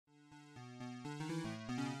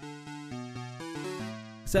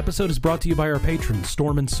This episode is brought to you by our patrons,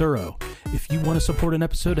 Storm and Suro. If you want to support an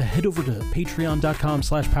episode, head over to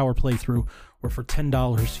patreon.com/powerplaythrough, where for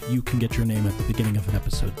 $10 you can get your name at the beginning of an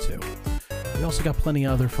episode too. We also got plenty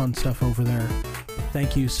of other fun stuff over there.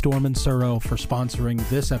 Thank you, Storm and Suro, for sponsoring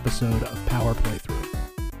this episode of Power Playthrough.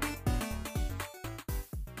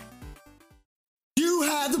 You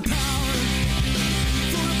had the power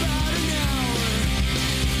for about an hour.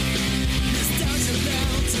 Nostalgia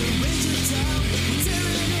bound to raise your town. We're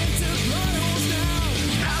tearing into blood holes now.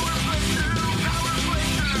 Power Playthrough, Power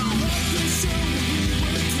Playthrough. Let the show that we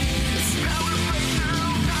were kids. Power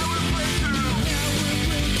Playthrough, Power Playthrough. Now we're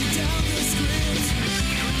breaking down the script.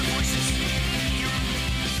 Hear the voices.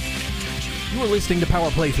 You are listening to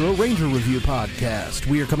Power Playthrough, a Ranger Review podcast.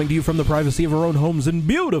 We are coming to you from the privacy of our own homes in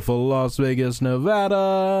beautiful Las Vegas,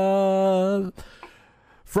 Nevada.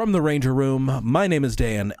 From the Ranger Room, my name is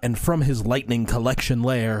Dan, and from his lightning collection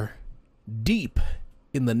lair, deep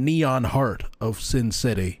in the neon heart of Sin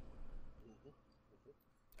City,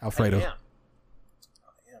 Alfredo. I am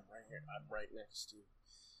right here. I'm right next to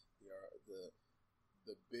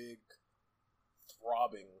the big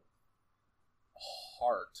throbbing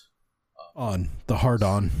heart. On the heart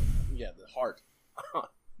on. Yeah, the heart.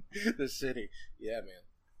 The city. Yeah, man.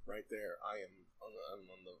 Right there. I'm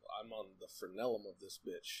on the frenellum of this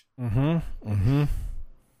bitch.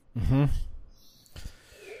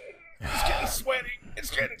 It's getting sweaty.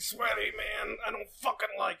 It's getting sweaty, man. I don't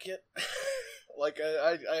fucking like it. Like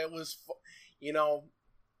I was,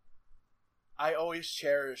 I always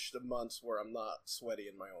cherish the months where I'm not sweaty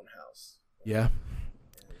in my own house. Yeah.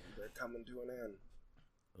 And they're coming to an end.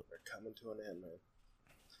 They're coming to an end, man.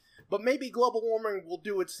 But maybe global warming will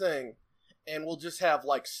do its thing, and we'll just have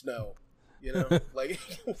like snow, like.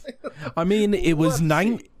 I mean, it was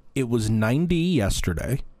Let's see. It was 90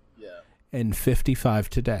 yesterday, Yeah. and 55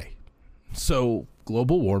 today. So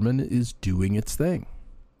global warming is doing its thing.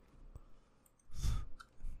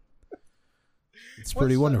 It's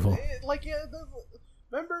pretty wonderful.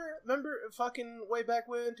 Remember, fucking way back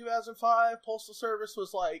when 2005, Postal Service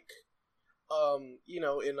was like,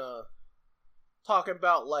 talking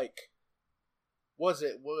about like, I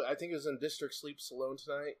think it was in District Sleeps Alone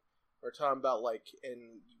Tonight. We're talking about like,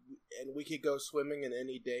 and we could go swimming in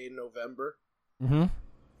any day in November. Mm-hmm.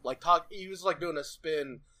 Like he was like doing a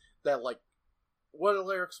spin that like, one of the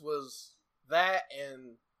lyrics was that,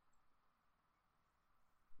 and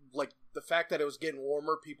like the fact that it was getting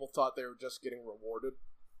warmer, people thought they were just getting rewarded.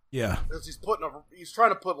 Yeah. Because he's trying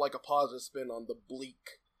to put like a positive spin on the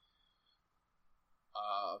bleak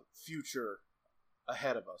future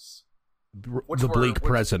ahead of us. The bleak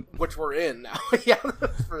present. Which we're in now. Yeah,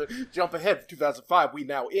 for jump ahead, 2005, we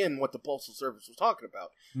now in what the Postal Service was talking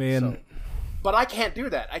about. Man. So, but I can't do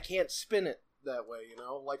that. I can't spin it that way,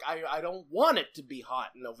 Like, I don't want it to be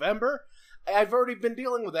hot in November. I've already been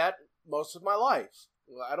dealing with that most of my life.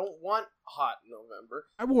 I don't want hot in November.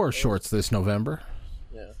 I wore shorts this November.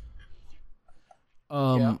 Yeah.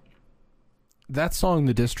 Yeah. That song,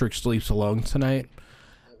 The District Sleeps Alone Tonight,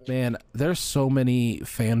 man, there's so many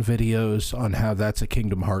fan videos on how that's a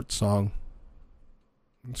Kingdom Hearts song.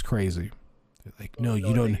 It's crazy. They're like, no,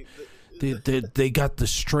 you don't. They got the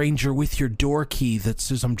stranger with your door key that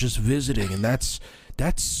says I'm just visiting, and that's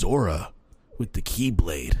Sora with the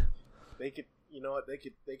Keyblade. They could, you know what? They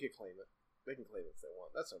could claim it. They can claim it if they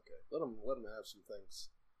want. That's okay. Let them have some things.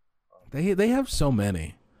 They have so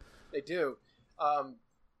many. They do.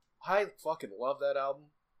 I fucking love that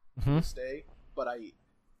album to this day, but I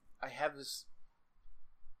have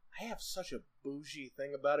such a bougie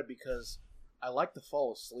thing about it because I like to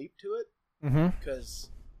fall asleep to it.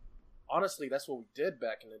 Because honestly, that's what we did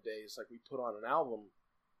back in the days. Like, we put on an album.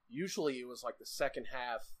 Usually, it was like the second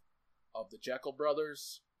half of the Jekyll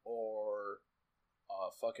Brothers or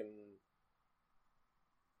fucking.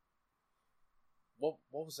 What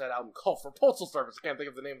was that album called for Postal Service? I can't think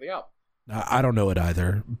of the name of the album. I don't know it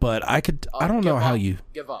either, but I don't know how you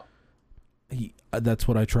give up. That's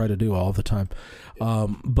what I try to do all the time.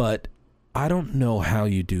 But I don't know how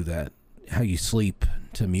you do that. How you sleep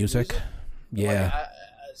to music? Yeah.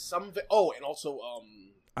 Like, and also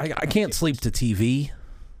I can't sleep to TV.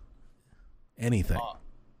 Anything.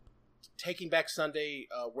 Taking Back Sunday,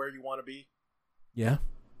 Where You Want to Be. Yeah.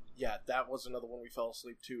 Yeah, that was another one we fell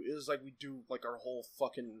asleep to. It was like we do like our whole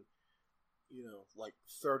fucking, like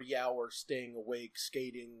 30 hours staying awake,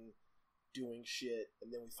 skating, doing shit,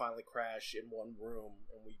 and then we finally crash in one room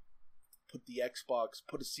and we put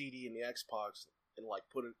a CD in the Xbox and like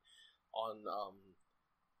put it on,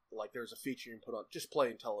 like there's a feature you can put on, just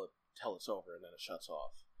play until it's over and then it shuts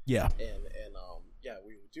off. Yeah. And yeah,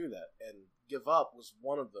 we would do that. And Give Up was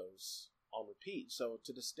one of those on repeat. So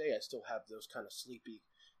to this day, I still have those kind of sleepy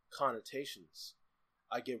connotations.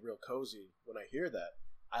 I get real cozy when I hear that.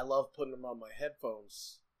 I love putting them on my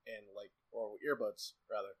headphones and or earbuds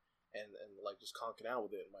rather, and just conking out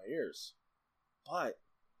with it in my ears. But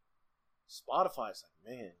Spotify's like,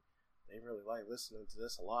 man, they really like listening to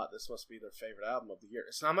this a lot. This must be their favorite album of the year.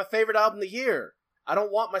 It's not my favorite album of the year. I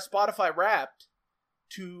don't want my Spotify Wrapped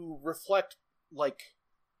to reflect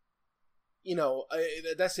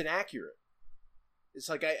that's inaccurate. It's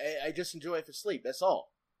like I just enjoy it for sleep. That's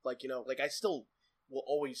all. I still will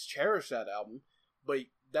always cherish that album, but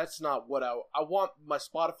that's not what I want my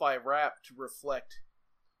Spotify Wrapped to reflect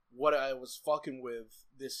what I was fucking with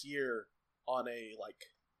this year on a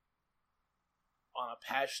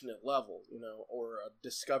passionate level, or a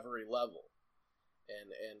discovery level.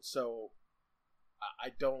 And so I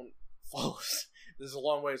don't fall. This is a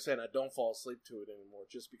long way of saying I don't fall asleep to it anymore,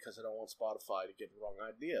 just because I don't want Spotify to get the wrong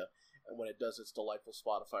idea. And when it does its delightful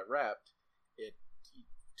Spotify Wrapped, it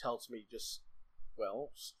tells me just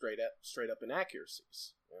straight up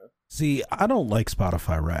inaccuracies. Yeah? See, I don't like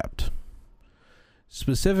Spotify Wrapped,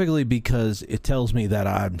 specifically because it tells me that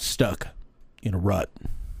I'm stuck in a rut.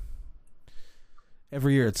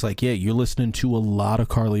 Every year it's like, yeah, you're listening to a lot of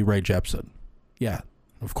Carly Rae Jepsen. Yeah,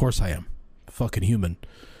 of course I am. Fucking human.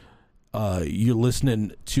 You're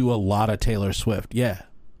listening to a lot of Taylor Swift. Yeah,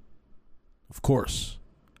 of course.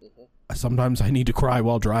 Mm-hmm. Sometimes I need to cry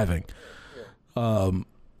while driving. Yeah.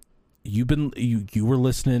 You were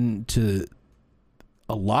listening to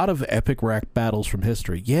a lot of epic rap battles from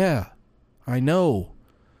history. Yeah, I know.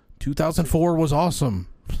 2004 was awesome.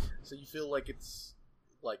 So you feel like it's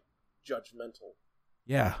judgmental.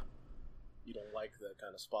 Yeah. You don't like the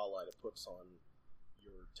kind of spotlight it puts on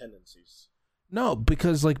your tendencies. No,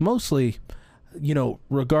 because mostly,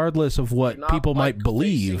 regardless of what people might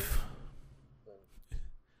believe,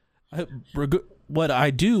 what I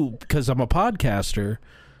do, because I'm a podcaster,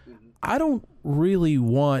 I don't really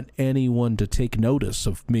want anyone to take notice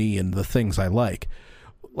of me and the things I like.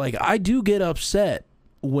 I do get upset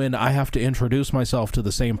when I have to introduce myself to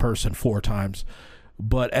the same person 4 times.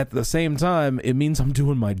 But at the same time, it means I'm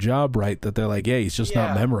doing my job right, that they're like, yeah, he's just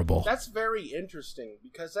not memorable. That's very interesting,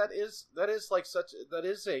 because that is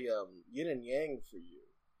a yin and yang for you.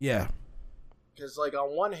 Yeah. Because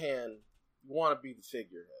on one hand, you want to be the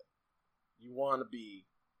figurehead. You want to be,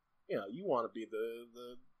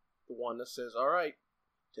 the one that says, all right,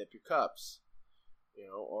 tip your cups,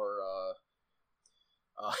 or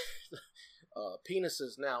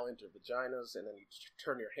penises now enter vaginas, and then you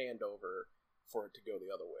turn your hand over for it to go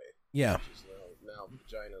the other way. Yeah. Which is now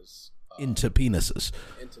vaginas into penises.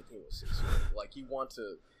 Into penises.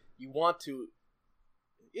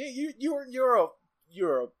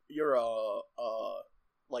 You're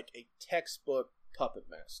a textbook puppet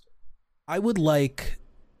master. I would like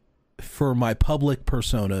for my public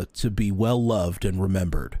persona to be well loved and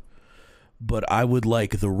remembered, but I would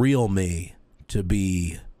like the real me to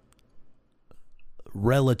be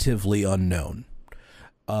relatively unknown.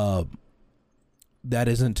 That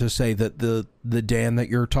isn't to say that the Dan that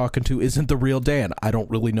you're talking to isn't the real Dan. I don't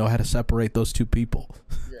really know how to separate those two people.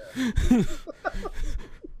 Yeah.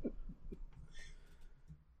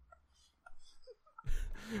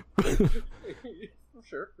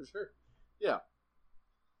 For sure. Yeah.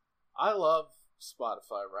 I love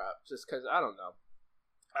Spotify Wrapped just because, I don't know.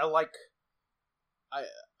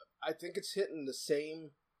 I think it's hitting the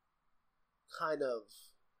same kind of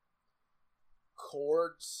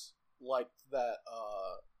chords that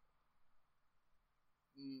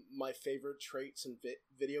my favorite traits in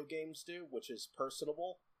video games do, which is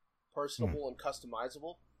personable and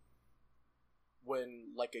customizable.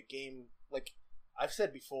 When a game, I've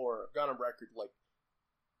said before, I've gone on record,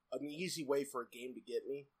 an easy way for a game to get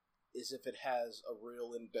me is if it has a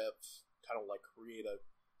real in-depth kind of create a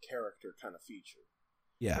character kind of feature.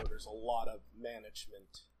 Yeah. So there's a lot of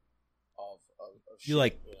management of you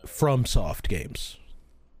like FromSoft games.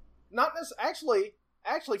 Not necessarily.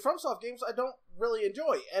 Actually, FromSoft games I don't really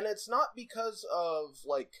enjoy, and it's not because of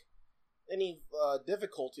any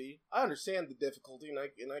difficulty. I understand the difficulty, and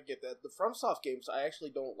I get that. The FromSoft games I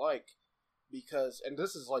actually don't like because, and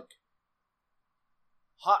this is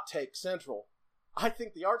hot take central, I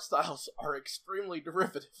think the art styles are extremely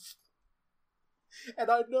derivative, and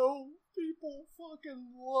I know people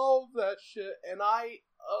fucking love that shit, and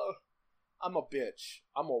I'm a bitch.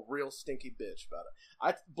 I'm a real stinky bitch about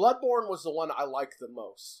it. Bloodborne was the one I liked the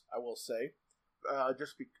most, I will say.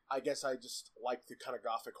 I guess I just like the kind of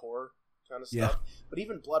gothic horror kind of stuff. Yeah. But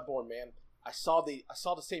even Bloodborne, man, I saw the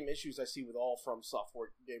same issues I see with all From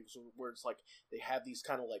Software games, where it's they have these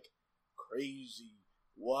kind of crazy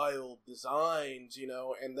wild designs, you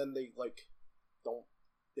know, and then they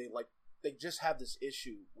they just have this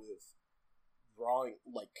issue with drawing,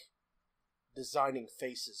 like, designing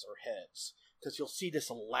faces or heads, because you'll see this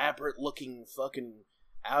elaborate looking fucking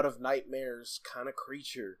out of Nightmares kind of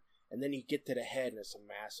creature, and then you get to the head and it's a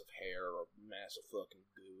massive hair or massive fucking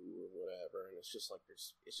goo or whatever, and it's just like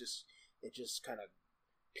it just kind of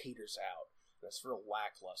peters out, and it's real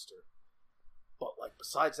lackluster. But, like,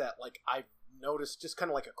 besides that, like, I've noticed just kind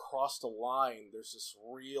of like across the line, there's this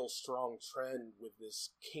real strong trend with this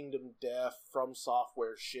Kingdom Death From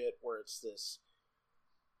Software shit, where it's this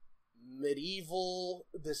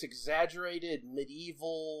exaggerated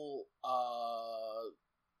medieval,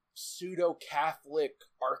 pseudo-Catholic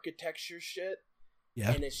architecture shit.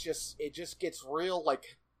 Yeah. And it just gets real,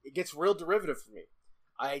 like, it gets real derivative for me.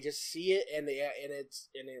 I just see it, and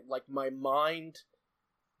like, my mind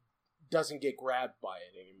doesn't get grabbed by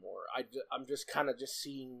it anymore. I'm just kind of just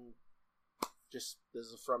seeing, this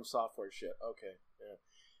is From Software shit. Okay, yeah.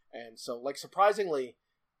 And so, like, surprisingly,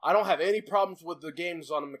 I don't have any problems with the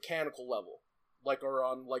games on a mechanical level, like, or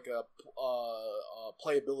on, like, a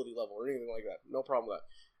playability level or anything like that. No problem with that.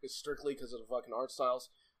 It's strictly because of the fucking art styles.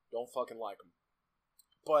 Don't fucking like them.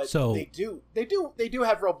 But So- they do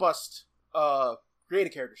have robust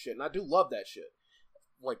creative character shit, and I do love that shit.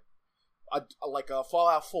 Like, I like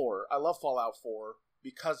Fallout 4. I love Fallout 4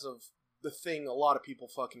 because of the thing a lot of people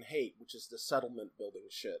fucking hate, which is the settlement building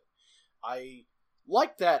shit. I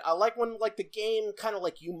like that. I like when, like, the game kind of,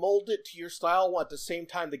 like, you mold it to your style while at the same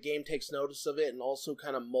time the game takes notice of it and also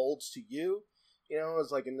kind of molds to you. You know,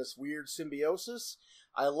 it's like in this weird symbiosis.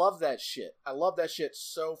 I love that shit. I love that shit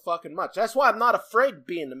so fucking much. That's why I'm not afraid to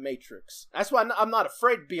be in the Matrix. That's why I'm not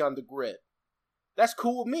afraid to be on the grid. That's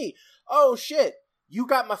cool with me. Oh, shit. You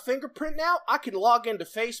got my fingerprint now? I can log into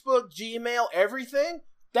Facebook, Gmail, everything?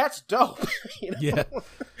 That's dope. You know? Yeah.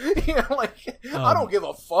 You know, like, I don't give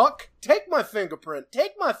a fuck. Take my fingerprint.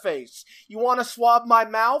 Take my face. You want to swab my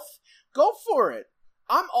mouth? Go for it.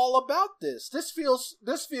 I'm all about this. This feels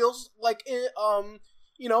like,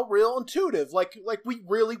 you know, real intuitive. Like we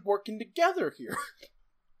really working together here.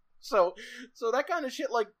 So that kind of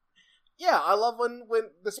shit, like, yeah, I love when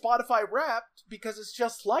the Spotify Wrapped, because it's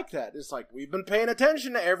just like that. It's like, we've been paying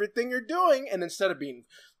attention to everything you're doing, and instead of being,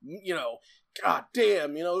 you know, god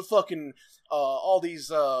damn, you know, fucking all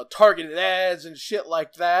these targeted ads and shit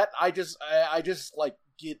like that, I just like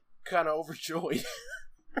get kind of overjoyed.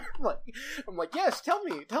 I'm like, yes, tell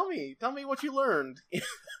me what you learned.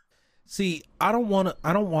 See, I don't want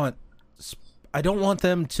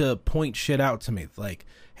them to point shit out to me. Like,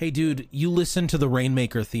 hey, dude, you listened to the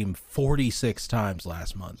Rainmaker theme 46 times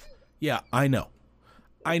last month. Yeah, I know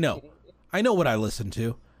what I listened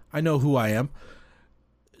to. I know who I am.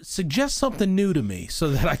 Suggest something new to me so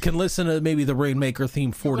that I can listen to maybe the Rainmaker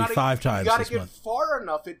theme 45 times this month. You gotta get far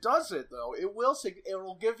enough. It does it, though. It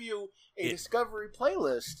will give you a discovery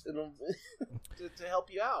playlist to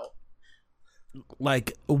help you out.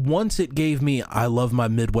 Like, once it gave me I love my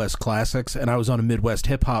Midwest classics, and I was on a Midwest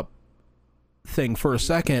hip-hop thing for a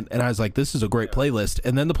second, and I was like, this is a great playlist,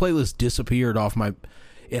 and then the playlist disappeared off my...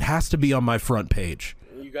 It has to be on my front page.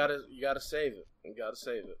 You gotta save it.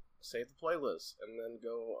 Save the playlist, and then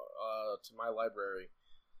go to my library,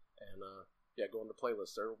 and go into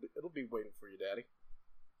playlist. It'll be waiting for you, Daddy.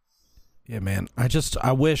 Yeah, man.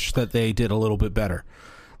 I wish that they did a little bit better.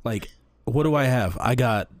 Like, what do I have? I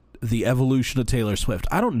got the evolution of Taylor Swift.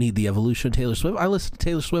 I don't need the evolution of Taylor Swift. I listen to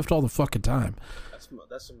Taylor Swift all the fucking time.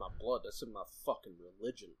 That's in my blood. That's in my fucking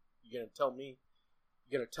religion. You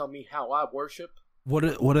gonna tell me how I worship? What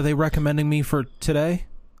are they recommending me for today?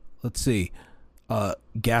 Let's see.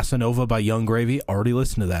 Gasanova by Young Gravy. Already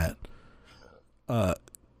listened to that.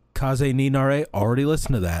 Kaze ni Nare. Already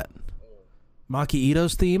listened to that. Maki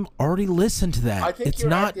Ito's theme. Already listened to that. It's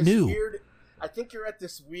not new. I think you're at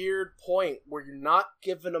this weird point where you're not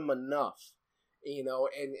giving them enough, you know,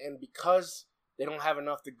 and because they don't have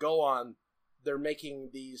enough to go on, they're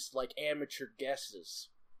making these, like, amateur guesses,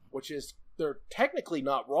 which is, they're technically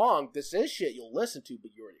not wrong. This is shit you'll listen to,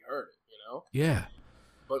 but you already heard it, you know? Yeah.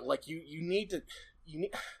 But, like, you need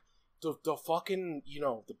the fucking, you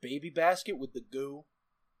know, the baby basket with the goo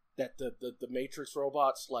that the Matrix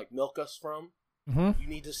robots, like, milk us from. Mm-hmm. You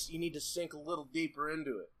need to sink a little deeper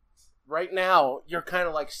into it. Right now, you're kind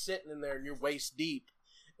of like sitting in there and you're waist deep,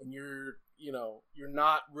 and you're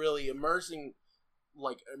not really immersing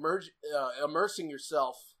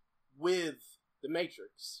yourself with the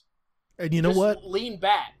Matrix. And you know what? Lean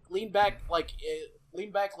back like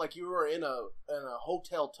you were in a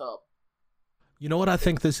hotel tub. You know what I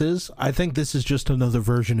think this is? I think this is just another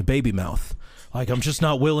version of Baby Mouth. Like, I'm just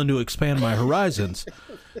not willing to expand my horizons.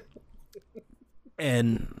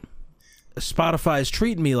 And Spotify's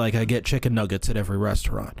treating me like I get chicken nuggets at every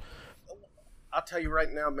restaurant. I'll tell you right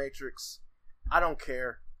now, Matrix, I don't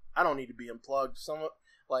care. I don't need to be unplugged.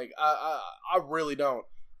 I really don't.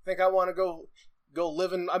 Think I want to go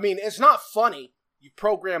live in... I mean, it's not funny. You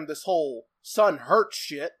programmed this whole sun hurts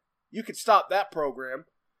shit. You could stop that program.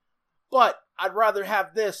 But I'd rather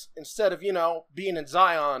have this instead of, being in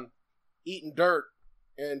Zion, eating dirt,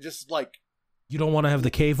 and just like... You don't want to have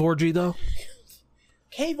the cave orgy, though?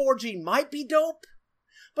 Cave orgy might be dope,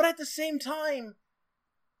 but at the same time,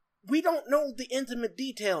 we don't know the intimate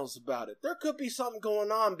details about it. There could be something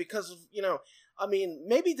going on because of,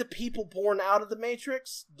 maybe the people born out of the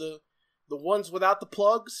Matrix, the ones without the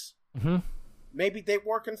plugs, maybe they're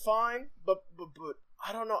working fine, but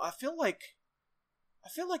I don't know. I feel like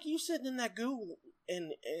you sitting in that goo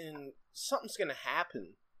and something's gonna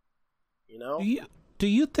happen. Do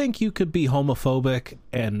you think you could be homophobic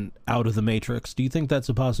and out of the Matrix? Do you think that's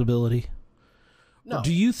a possibility? No. Or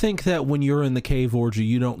do you think that when you're in the cave orgy,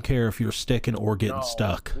 you don't care if you're sticking or getting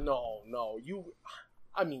stuck? No.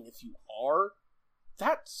 If you are,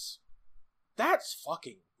 that's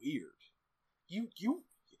fucking weird.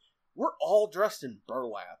 We're all dressed in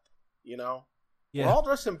burlap, Yeah. We're all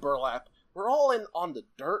dressed in burlap. We're all on the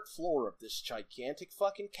dirt floor of this gigantic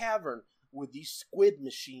fucking cavern with these squid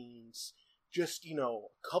machines just, a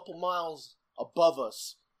couple miles above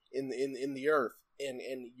us in the earth.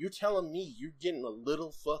 And you're telling me you're getting a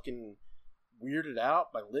little fucking weirded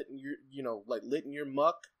out by letting your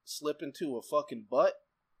muck slip into a fucking butt?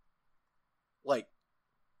 Like,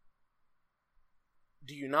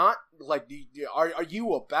 do you not? Like, are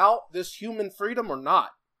you about this human freedom or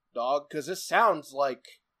not, dog? Because it sounds like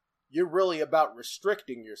you're really about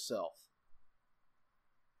restricting yourself.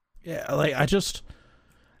 Yeah, like, I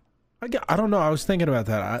don't know. I was thinking about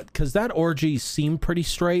that because that orgy seemed pretty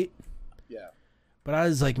straight. Yeah, but I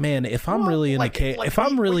was like, man, if I'm really in the cave,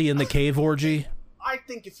 in the cave orgy, I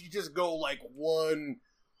think if you just go like one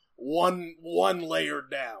layer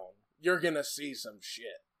down, you're gonna see some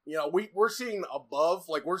shit. We're seeing above,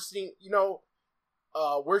 like we're seeing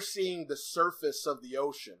the surface of the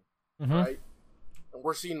ocean, right? And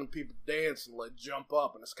we're seeing people dance and like jump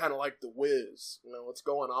up, and it's kind of like The Wiz. What's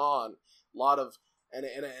going on? A lot of and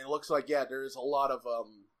it looks like there is a lot of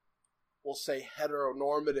we'll say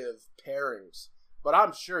heteronormative pairings, but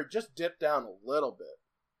I'm sure just dip down a little bit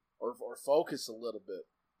or focus a little bit,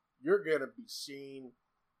 you're gonna be seeing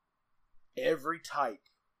every type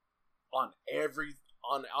on everything.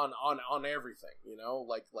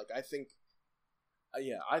 Like I think,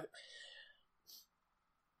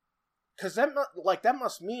 because that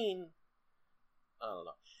must mean, I don't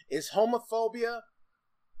know, is homophobia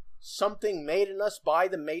something made in us by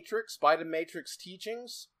the Matrix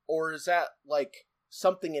teachings, or is that like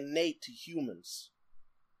something innate to humans?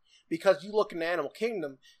 Because you look in the Animal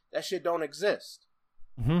Kingdom, that shit don't exist.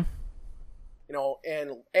 And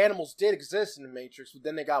animals did exist in the Matrix, but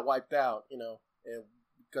then they got wiped out,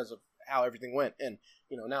 because of how everything went. And,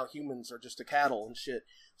 now humans are just a cattle and shit.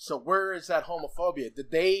 So where is that homophobia?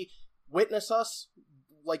 Did they witness us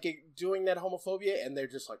like doing that homophobia, and they're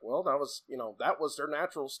just like, well, that was their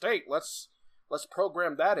natural state. Let's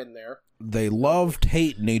program that in there. They loved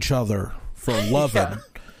hating each other for loving.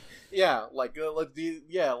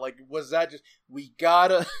 Was that just we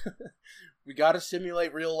gotta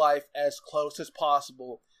simulate real life as close as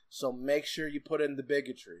possible, so make sure you put in the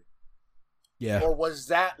bigotry. Yeah. Or was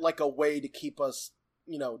that like a way to keep us,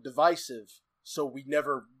 divisive, so we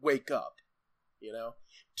never wake up?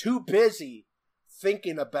 Too busy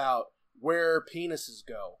thinking about where penises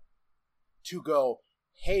go to go,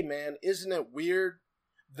 hey man, isn't it weird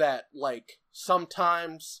that like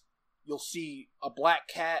sometimes you'll see a black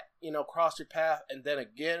cat, cross your path, and then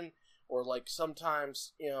again, or like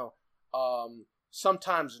sometimes,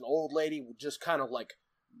 sometimes an old lady will just kind of like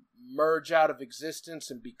merge out of existence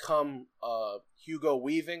and become Hugo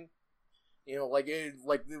Weaving.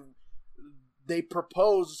 They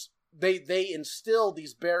propose, they instill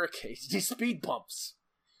these barricades, these speed bumps,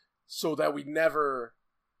 so that we never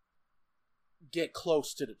get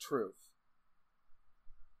close to the truth.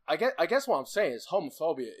 I guess what I'm saying is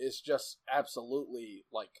homophobia is just absolutely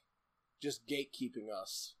like just gatekeeping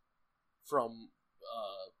us from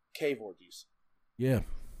cave orgies. Yeah.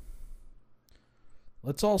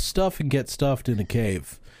 Let's all stuff and get stuffed in a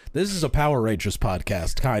cave. This is a Power Rangers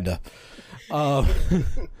podcast, kinda.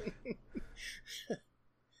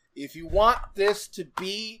 If you want this to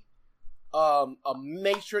be a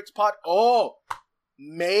Matrix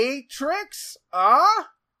Matrix?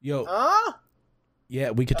 Yo, yeah,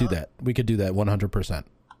 we could do that. We could do that 100%.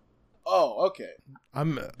 Oh, okay. I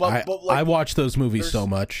like, watch those movies so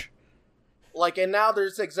much. Like, and now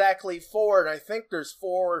there's exactly 4, and I think there's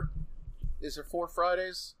 4. Is there 4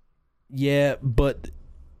 Fridays? Yeah, but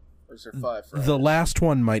Or is there 5 Fridays? the last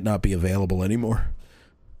one might not be available anymore.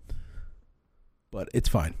 But it's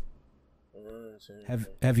fine.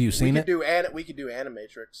 Have you seen it? We could do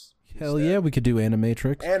Animatrix. Hell yeah, we could do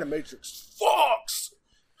Animatrix. Animatrix fucks.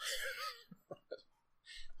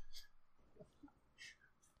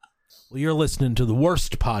 Well, you're listening to the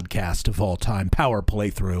worst podcast of all time, Power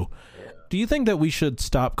Playthrough. Yeah. Do you think that we should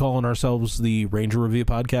stop calling ourselves the Ranger Review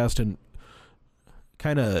Podcast and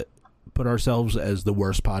kind of put ourselves as the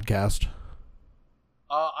worst podcast?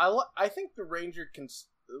 I think the Ranger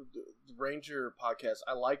podcast.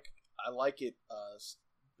 I like it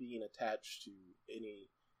being attached to any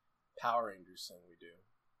Power Rangers thing we do.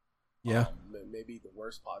 Yeah. Maybe the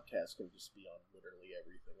worst podcast can just be on literally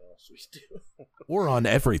everything else we do. Or on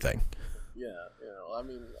everything. Yeah, I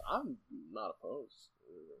mean, I'm not opposed.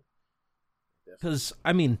 Because,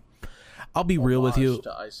 I mean, I'll be real with you. To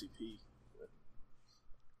ICP.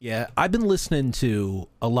 Yeah, I've been listening to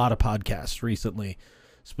a lot of podcasts recently,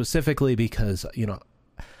 specifically because,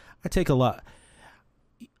 I take a lot.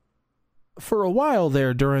 For a while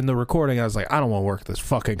there during the recording, I was like, I don't want to work at this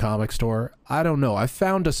fucking comic store. I don't know. I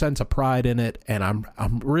found a sense of pride in it, and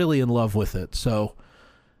I'm really in love with it. So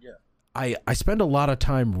yeah, I spend a lot of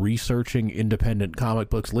time researching independent comic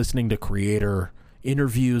books, listening to creator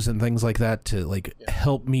interviews and things like that to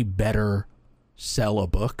help me better sell a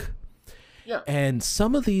book. Yeah. And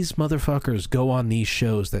some of these motherfuckers go on these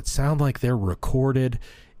shows that sound like they're recorded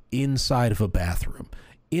inside of a bathroom,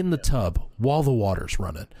 in the tub, while the water's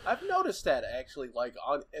running. I've noticed that actually,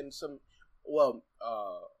 on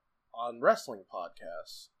wrestling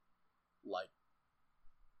podcasts, like,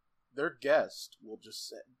 their guest will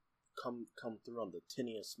just come through on the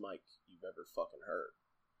tinniest mic you've ever fucking heard.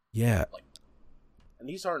 Yeah. And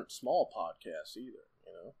these aren't small podcasts either,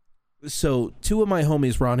 So, 2 of my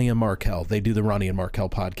homies, Ronnie and Markel, they do the Ronnie and Markel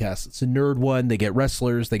podcast. It's a nerd one. They get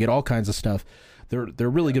wrestlers. They get all kinds of stuff. They're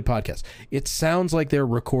really good podcasts. It sounds like they're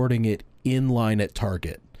recording it in line at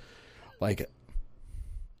Target.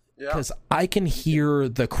 Because I can hear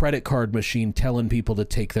the credit card machine telling people to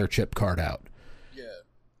take their chip card out. Yeah.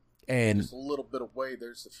 And just a little bit away,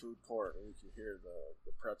 there's the food court, and you can hear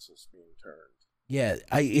the pretzels being turned. Yeah,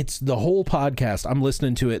 it's the whole podcast. I'm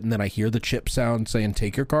listening to it, and then I hear the chip sound saying,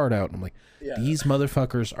 take your card out. And I'm like, these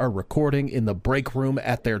motherfuckers are recording in the break room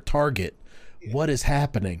at their Target. Yeah. What is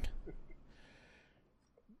happening?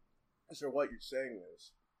 So what you're saying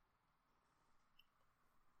is,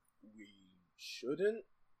 we shouldn't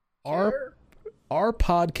care? Our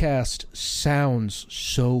podcast sounds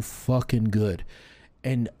so fucking good,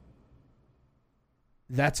 and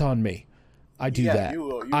that's on me. I do that.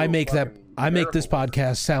 I make this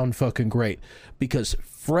podcast sound fucking great because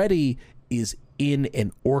Freddie is in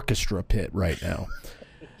an orchestra pit right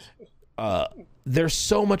now. There's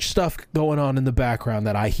so much stuff going on in the background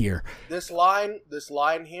that I hear. This line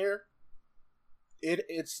here,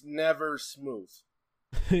 it's never smooth.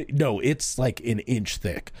 No, it's like an inch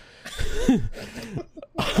thick.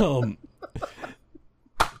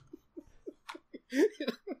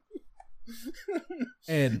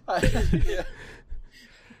 And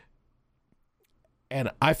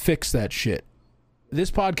I fixed that shit.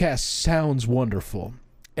 This podcast sounds wonderful,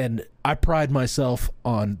 and I pride myself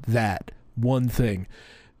on that one thing.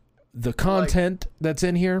 The content that's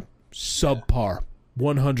in here, subpar.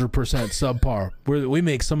 100% subpar. We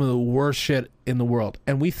make some of the worst shit in the world,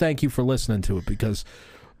 and we thank you for listening to it because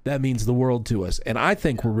that means the world to us. And I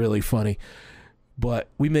think we're really funny, but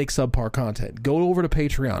we make subpar content. Go over to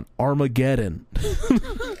Patreon, Armageddon.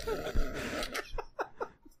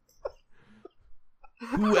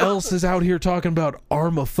 Who else is out here talking about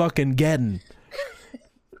Arma-fucking-geddon?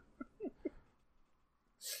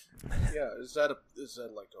 Yeah, is that a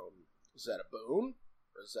boon?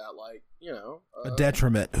 Or is that a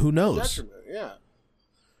detriment? Who knows? Detriment, yeah.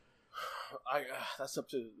 That's up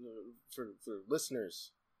to for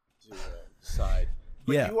listeners to decide.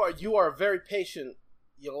 But yeah, you are very patient.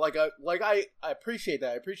 I appreciate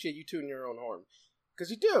that. I appreciate you tooting your own horn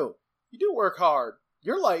because you do work hard.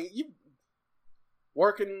 You're you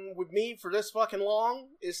working with me for this fucking long.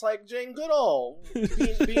 It's like Jane Goodall being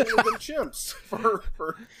with them chimps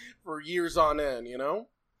for years on end.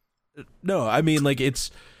 No, I mean if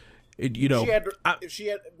she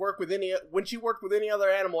had worked with when she worked with any other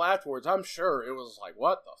animal afterwards, I'm sure it was like,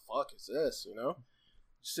 what the fuck is this?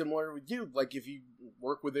 similar with you, like if you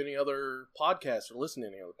work with any other podcast or listen to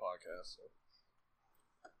any other podcast.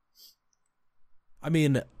 I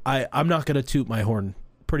mean, I'm not going to toot my horn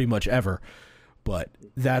pretty much ever, but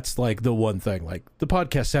that's like the one thing. Like, the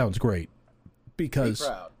podcast sounds great because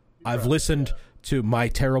I've listened to my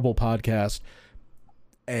terrible podcast,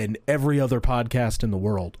 and every other podcast in the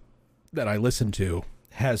world that I listen to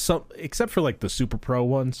has some, except for like the super pro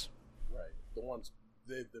ones. Right. The ones,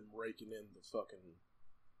 they've been raking in the fucking,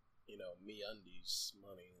 MeUndies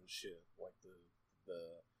money and shit. Like the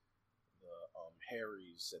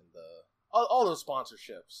Harry's and all those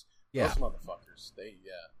sponsorships. Yeah. Those motherfuckers.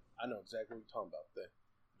 I know exactly what you're talking about.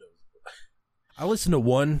 I listened to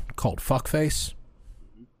one called Fuckface,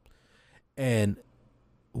 and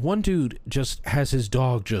one dude just has his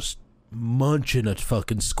dog just munching a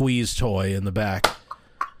fucking squeeze toy in the back.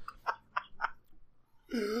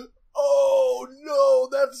 Oh no,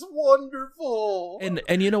 that's wonderful.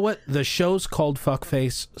 And you know what? The show's called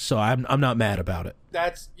Fuckface, so I'm not mad about it.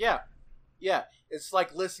 That's yeah. It's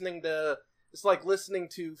like listening to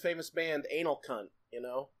famous band Anal Cunt,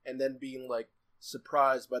 and then being like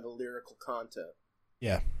surprised by the lyrical content.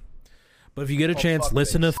 Yeah, but if you get a chance,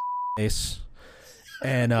 listen to Fuckface,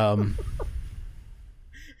 and Of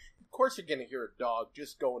course, you're gonna hear a dog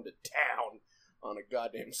just going to town on a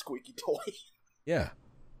goddamn squeaky toy. Yeah,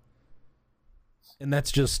 and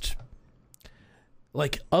that's just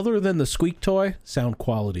like, other than the squeak toy, sound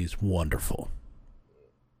quality is wonderful.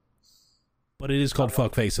 But it is called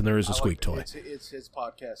Fuckface, and there is a squeak toy. It's his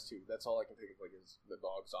podcast too. That's all I can think of. Like, is the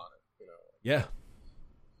dog's on it. Yeah.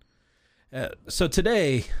 So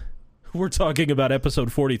today, we're talking about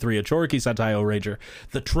episode 43 of Choriki Sentai Ohranger.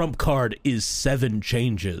 The trump card is 7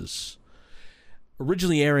 Changes.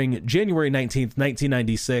 Originally airing January 19th,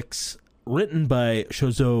 1996. Written by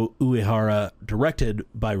Shozo Uehara. Directed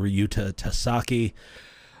by Ryuta Tasaki.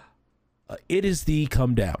 It is the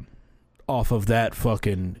come down off of that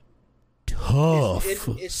fucking tough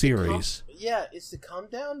it's series. It's the come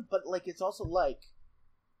down, but like it's also like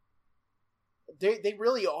they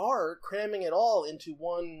really are cramming it all into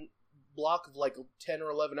one block of like 10 or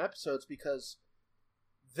 11 episodes, because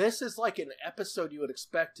this is like an episode you would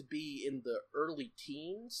expect to be in the early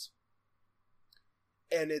teens,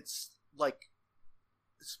 and it's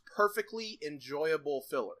perfectly enjoyable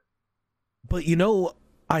filler. But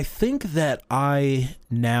I think that I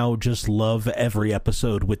now just love every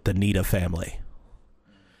episode with the Nita family.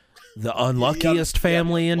 The unluckiest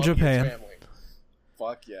family in Japan. Family.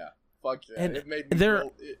 Fuck yeah. And it made me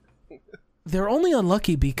they're only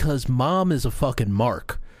unlucky because mom is a fucking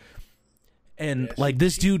mark. And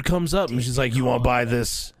this dude comes up and she's like, "You want to buy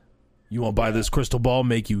this? You want to buy this crystal ball,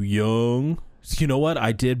 make you young?" So, you know what?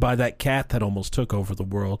 I did buy that cat that almost took over the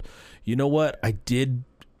world. You know what? I did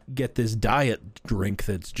get this diet drink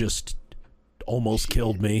that's just almost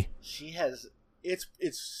killed me. She has it's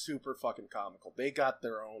super fucking comical. They got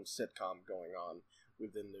their own sitcom going on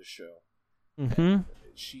within this show. Mm-hmm.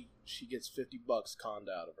 She gets $50 conned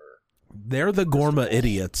out of her. They're the Gorma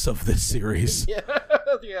idiots of this series. Yeah,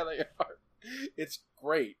 they are. It's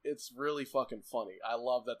great. It's really fucking funny. I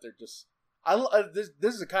love that they're just.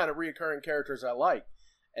 This is the kind of reoccurring characters I like,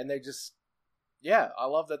 and they just. Yeah, I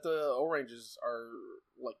love that the Oranges are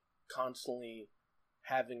like constantly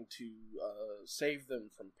having to save them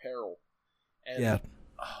from peril, and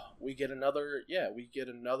we get another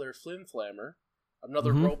flim flammer,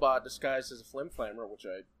 another robot disguised as a flim flammer, which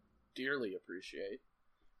I dearly appreciate.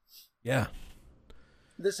 Yeah,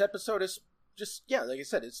 this episode is just like I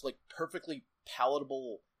said, it's like perfectly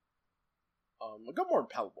palatable. Got more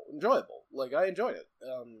palatable, enjoyable. Like I enjoyed it.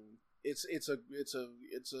 It's a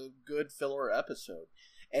good filler episode,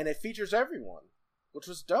 and it features everyone, which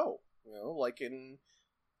was dope.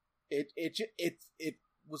 It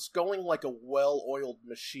was going like a well-oiled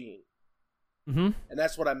machine, and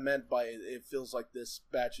that's what I meant by it feels like this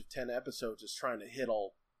batch of 10 episodes is trying to hit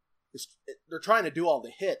all. They're trying to do all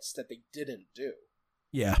the hits that they didn't do.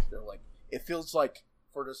 Yeah, they're like it feels like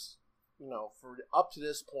for this, for up to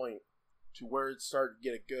this point to where it started to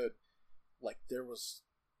get good, like there was.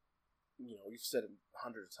 We've said it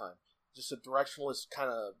 100 times. Just a directionless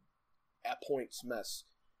kind of at points mess,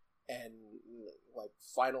 and like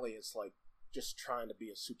finally, it's like just trying to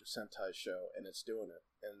be a Super Sentai show, and it's doing it.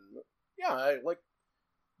 And I like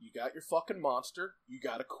you got your fucking monster, you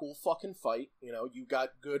got a cool fucking fight, you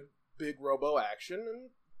got good big robo action,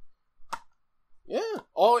 and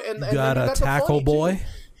and you got a tackle boy. Too.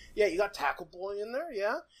 Yeah, you got Tackle Boy in there,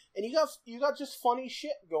 and you got just funny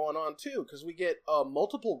shit going on too, because we get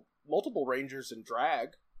multiple Rangers in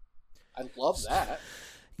drag. I love that.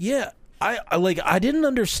 Yeah, I didn't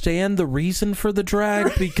understand the reason for the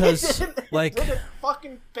drag because like didn't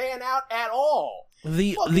fucking pan out at all.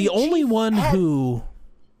 the Fucking only Chief one had- who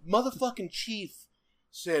Motherfucking Chief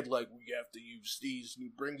said, like, we have to use these, and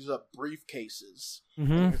he brings up briefcases.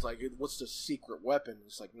 Mhm. And he's like, what's the secret weapon?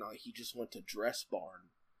 It's like, no, he just went to Dress Barn.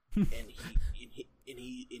 and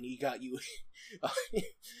he got you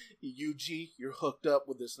Yuji, you're hooked up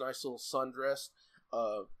with this nice little sundress.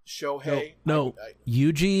 Shohei. no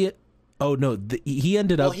Yuji. Oh no, he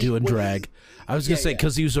ended Well, up doing drag. I was gonna say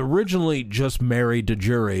because he was originally just married to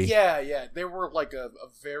Juri. Yeah, they were like a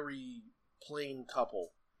very plain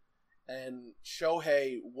couple, and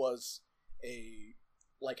Shohei was a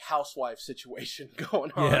like housewife situation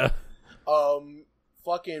going on. Yeah.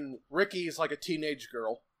 Fucking Ricky is like a teenage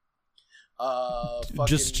girl.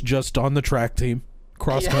 Just on the track team,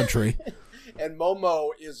 cross country. And Momo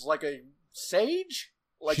is like a sage.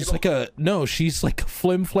 Like She's like a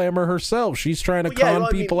flim flammer herself. She's trying to con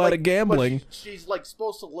people out of gambling. But she's like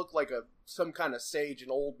supposed to look like some kind of sage, an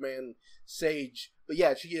old man sage. But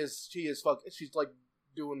yeah, she is fucking. She's like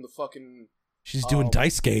doing the fucking. She's doing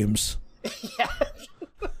dice games. Yeah.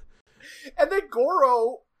 And then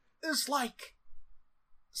Goro is like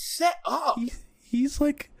set up. He's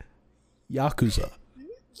like Yakuza.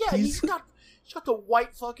 Yeah, he's got the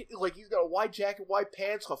white fucking, like, he's got a white jacket, white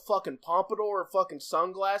pants, a fucking pompadour, fucking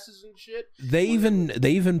sunglasses and shit. They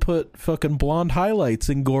even put fucking blonde highlights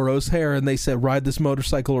in Goro's hair, and they said, ride this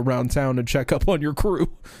motorcycle around town and check up on your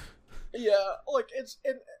crew. Yeah, like, it's,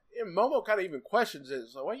 and Momo kind of even questions it.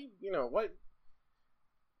 So, why, why,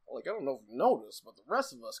 like, I don't know if you know this, but the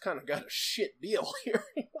rest of us kind of got a shit deal here.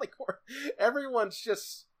 Like, everyone's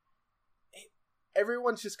just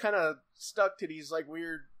kind of stuck to these, like,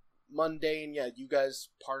 weird, mundane, you guys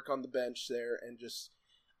park on the bench there and just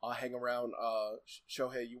hang around.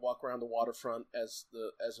 Shohei, you walk around the waterfront as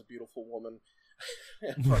a beautiful woman.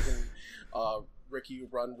 And fucking Ricky, you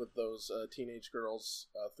run with those teenage girls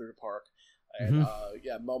through the park. And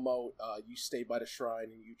Momo, you stay by the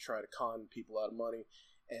shrine and you try to con people out of money.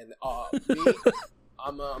 And me,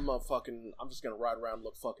 I'm just gonna ride around and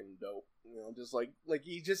look fucking dope. Just like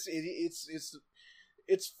he just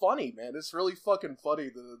it's funny, man. It's really fucking funny,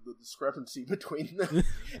 the discrepancy between them.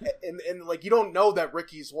 and like, you don't know that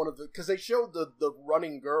Ricky's one of the, because they showed the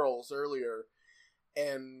running girls earlier,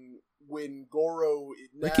 and when Goro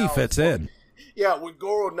Ricky fits in. Yeah, when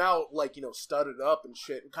Goro now, like, studded up and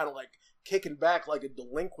shit, and kind of like kicking back like a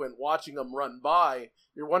delinquent, watching them run by,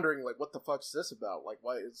 you're wondering, like, what the fuck's this about? Like,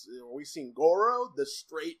 are we seeing Goro, the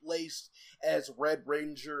straight-laced as Red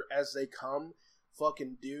Ranger as they come,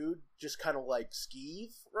 fucking dude, just kind of like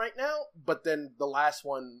skeeve right now? But then the last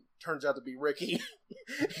one turns out to be Ricky,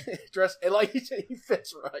 dressed, and like he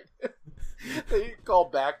fits right. They call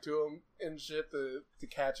back to him and shit to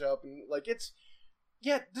catch up, and like, this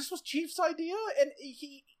was Chief's idea, and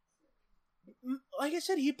he, like I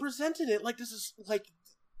said, he presented it like this is like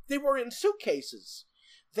they were in suitcases.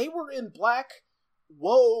 They were in black,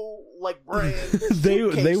 like brand.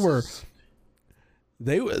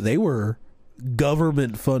 they were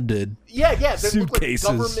government funded. Yeah, they suitcases.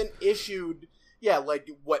 look like government issued. Yeah, like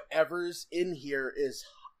whatever's in here is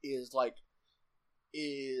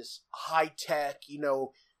high tech.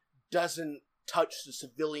 Doesn't touch the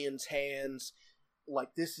civilians' hands.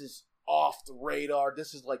 Like, this is off the radar.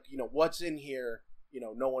 This is like, what's in here.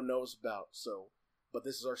 No one knows about. So, but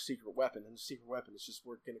this is our secret weapon, and the secret weapon is just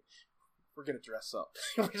we're gonna dress up.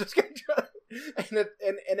 We're just gonna dress, and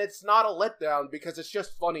it's not a letdown because it's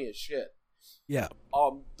just funny as shit. Yeah.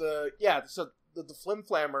 So the Flim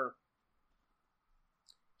Flammer,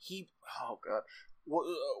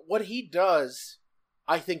 what he does,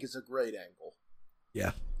 I think, is a great angle.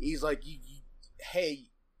 Yeah. He's like, hey,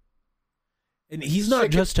 and he's not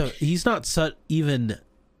even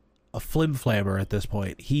a Flim Flammer at this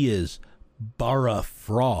point. He is bara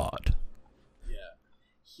fraud. Yeah.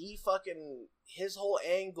 He fucking, his whole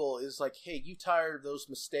angle is like, hey, you tired of those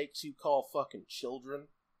mistakes you call fucking children?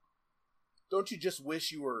 Don't you just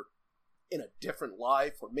wish you were in a different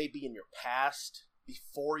life, or maybe in your past,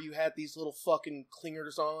 before you had these little fucking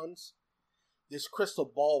clingers-ons? This crystal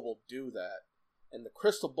ball will do that. And the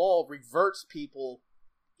crystal ball reverts people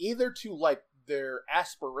either to, like, their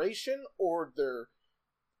aspiration or their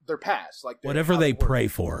past. Like, whatever they pray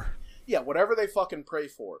for. Yeah, whatever they fucking pray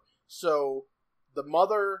for. So, the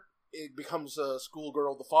mother, it becomes a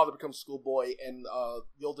schoolgirl, the father becomes a schoolboy, and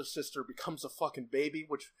the older sister becomes a fucking baby,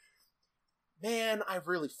 which... Man, I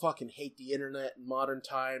really fucking hate the internet in modern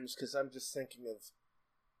times, because I'm just thinking of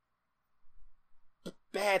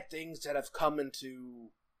bad things that have come into...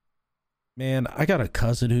 Man, I got a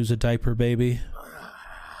cousin who's a diaper baby.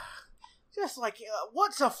 just like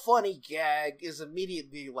what's a funny gag is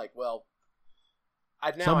immediately like, well,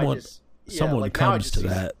 someone comes to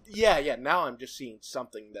that. Yeah. Now I'm just seeing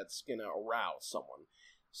something that's gonna arouse someone.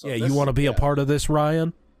 So yeah, you want to be a part of this,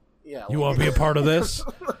 Ryan? Yeah, you want to be a part of this?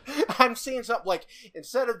 I'm seeing something like,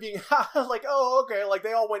 instead of being like, oh, okay, like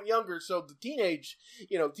they all went younger, so the teenage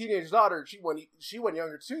daughter, she went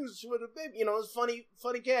younger too. She was a baby, it was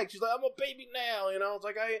funny gag. She's like, I'm a baby now, it's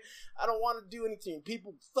like I don't want to do anything.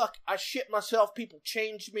 People, I shit myself. People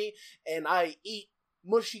change me, and I eat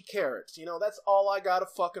mushy carrots. That's all I gotta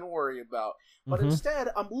fucking worry about. But instead,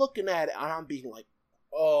 I'm looking at it and I'm being like,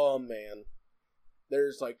 oh man.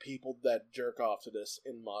 There's like people that jerk off to this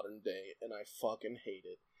in modern day, and I fucking hate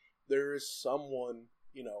it. There is someone,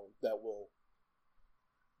 that will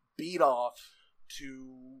beat off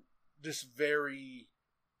to this very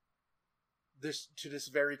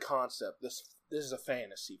concept. This is a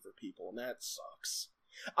fantasy for people, and that sucks.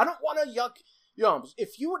 I don't want to yuck.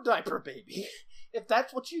 If you a diaper baby, if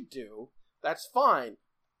that's what you do, that's fine.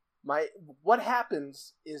 What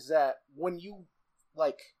happens is that when you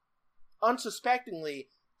unsuspectingly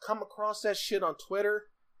come across that shit on Twitter,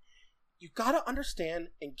 you gotta understand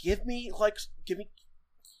and give me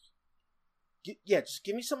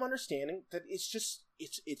some understanding that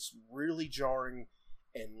it's really jarring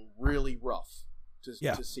and really rough to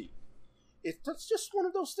see. That's just one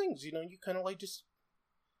of those things, you kind of just,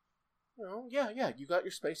 you got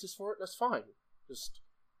your spaces for it, that's fine. Just,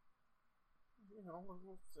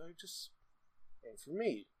 I just, ain't for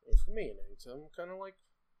me, and I'm kind of like,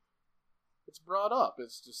 it's brought up.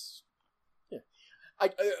 It's just, yeah.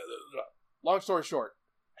 Long story short,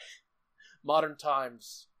 Modern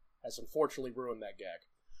Times has unfortunately ruined that gag.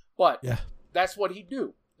 But that's what he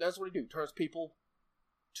do. That's what he do. Turns people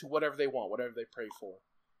to whatever they want, whatever they pray for,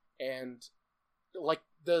 and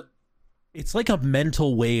it's like a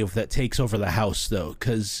mental wave that takes over the house, though,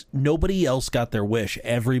 because nobody else got their wish.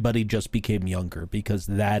 Everybody just became younger because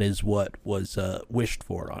that is what was wished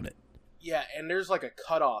for on it. Yeah, and there's like a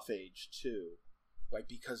cutoff age too,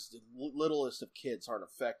 because the littlest of kids aren't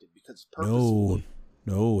affected because purposefully.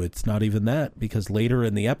 No, it's not even that, because later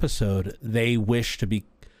in the episode they wish to be.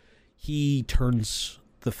 He turns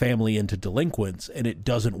the family into delinquents, and it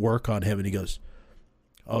doesn't work on him, and he goes,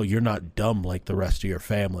 "Oh, you're not dumb like the rest of your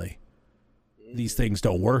family. These things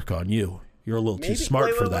don't work on you. You're a little too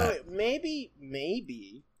smart for that." Maybe.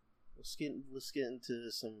 Let's get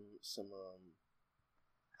into some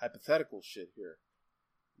hypothetical shit here.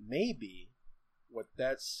 Maybe what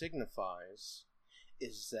that signifies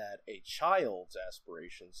is that a child's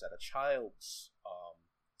aspirations, that a child's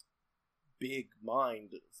big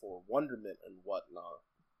mind for wonderment and whatnot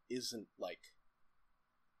isn't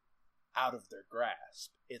out of their grasp.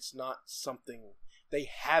 It's not something they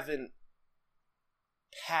haven't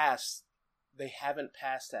passed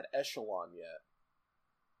that echelon yet,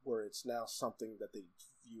 where it's now something that they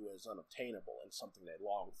view as unobtainable and something they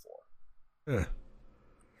long for.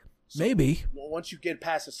 So, maybe. Once you get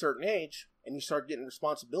past a certain age and you start getting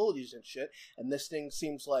responsibilities and shit, and this thing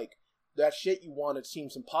seems like that shit you wanted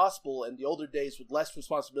seems impossible, and the older days with less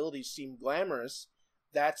responsibilities seem glamorous,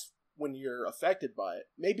 that's when you're affected by it.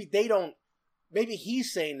 Maybe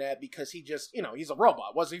he's saying that because he just, he's a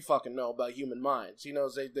robot. What does he fucking know about human minds?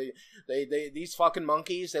 They these fucking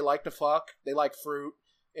monkeys, they like to fuck, they like fruit,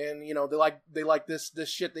 and they like this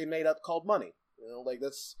shit they made up called money.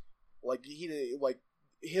 That's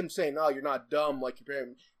him saying, "Oh, you're not dumb like your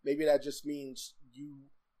parent." Maybe that just means you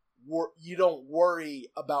don't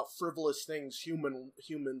worry about frivolous things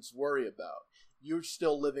humans worry about. You're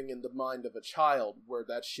still living in the mind of a child, where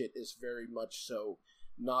that shit is very much so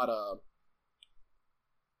not a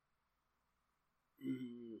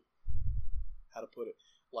how to put it,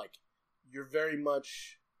 you're very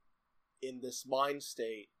much in this mind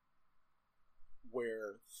state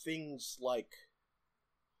where things like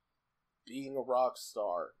being a rock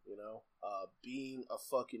star, being a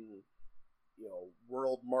fucking,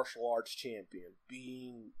 world martial arts champion,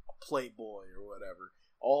 being a playboy or whatever,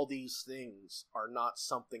 all these things are not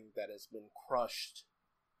something that has been crushed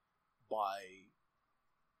by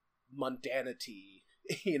mundanity,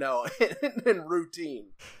 and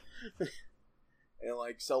routine. And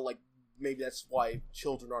maybe that's why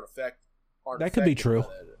children aren't affected. That could be true.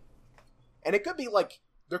 And it could be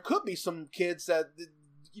there could be some kids that,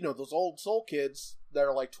 those old soul kids that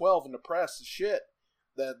are 12 and depressed as shit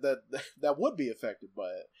that would be affected by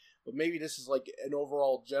it. But maybe this is an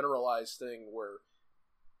overall generalized thing where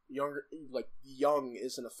young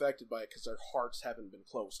isn't affected by it because their hearts haven't been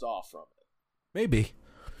closed off from it.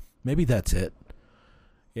 Maybe that's it.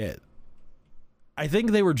 Yeah. I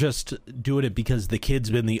think they were just doing it because the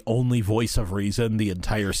kid's been the only voice of reason the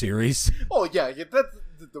entire series. Oh yeah, that's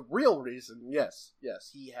the real reason. Yes,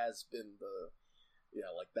 he has been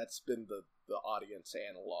that's been the audience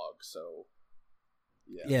analog. So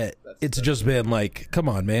yeah, it's just been like, come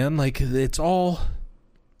on, man, like it's all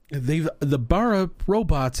the Bara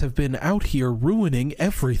robots have been out here ruining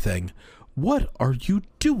everything. What are you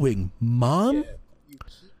doing, Mom? Yeah, you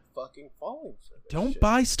keep fucking falling for this. Don't shit.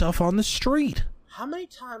 buy stuff on the street. How many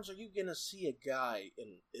times are you gonna see a guy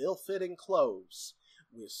in ill-fitting clothes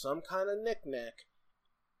with some kind of knick-knack,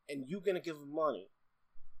 and you gonna give him money?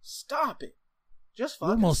 Stop it! Just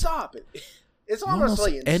fucking stop it! It's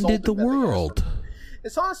honestly ended the world.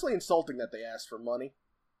 It's honestly insulting that they asked for money.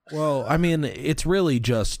 Well, I mean, it's really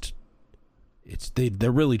just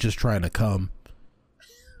they're really just trying to come.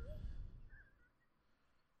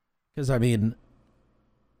 Because I mean.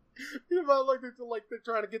 You know, like they're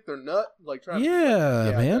trying to get their nut, like trying.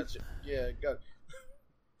 Yeah, to, man. Got.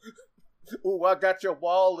 Ooh, I got your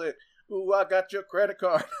wallet. Ooh, I got your credit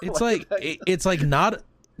card. It's like not.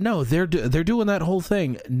 No, they're doing that whole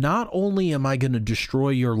thing. Not only am I going to destroy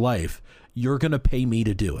your life, you're going to pay me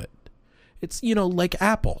to do it. It's like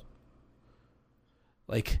Apple.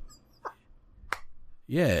 Like,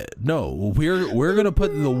 yeah, no, we're going to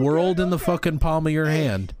put the world in the fucking palm of your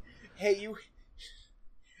hand. Hey, you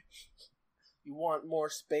want more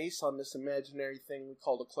space on this imaginary thing we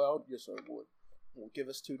call the cloud? Yes, I would. Well, give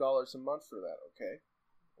us $2 a month for that, okay?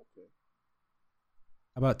 Okay.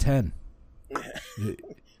 How about 10?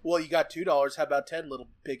 Well, you got $2. How about 10, little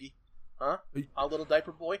piggy? Huh? Our little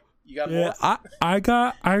diaper boy? You got more? I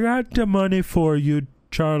got the money for you,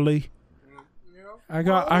 Charlie. I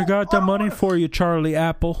got the money for you, Charlie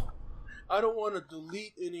Apple. I don't want to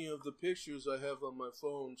delete any of the pictures I have on my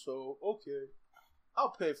phone, so okay.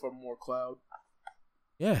 I'll pay for more cloud.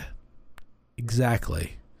 Yeah,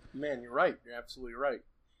 exactly. Man, you're right. You're absolutely right.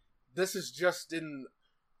 This is just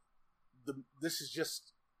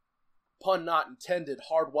pun not intended,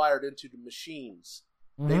 hardwired into the machines.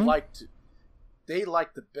 Mm-hmm. They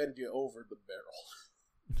like to bend you over the barrel.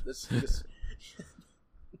 This is just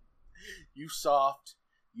you soft,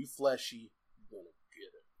 you fleshy, you're gonna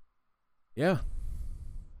get it. Yeah.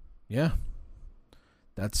 Yeah.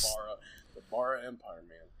 That's the Bara Empire,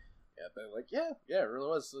 man. Yeah, they're like, it really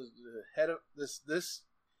was the head of this.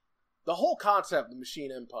 The whole concept of the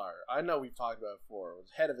Machine Empire, I know we've talked about it before, was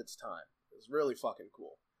ahead of its time. It was really fucking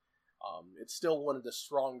cool. It's still one of the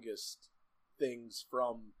strongest things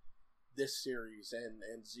from this series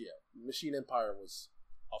and Zia. Machine Empire was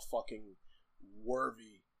a fucking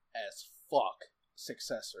worthy as fuck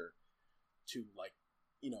successor to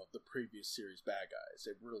the previous series bad guys.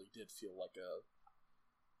 It really did feel like a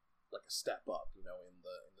step up, in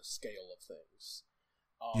the scale of things.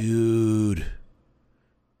 Dude,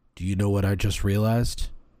 do you know what I just realized?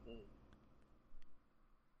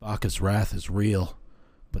 Bacchus Wrath is real,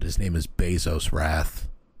 but his name is Bezos Wrath.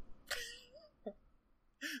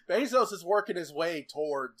 Bezos is working his way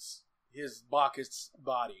towards his Bacchus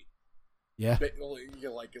body. Yeah.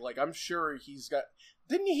 Like I'm sure he's got.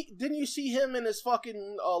 Didn't you see him in his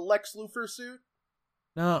fucking Lex Luthor suit?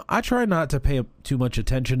 No, I try not to pay too much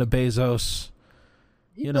attention to Bezos.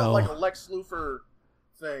 He built like a Lex Luthor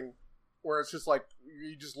thing where it's just like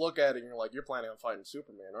you just look at it and you're like, you're planning on fighting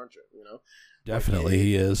Superman, aren't you? Definitely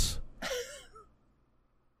he is.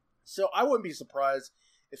 So I wouldn't be surprised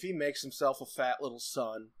if he makes himself a fat little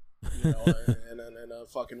son, and a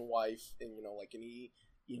fucking wife, and and he,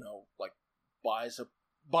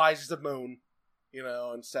 buys the moon,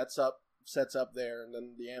 and sets up there, and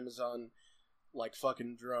then the Amazon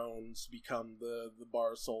fucking drones become the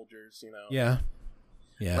Bara soldiers, Yeah.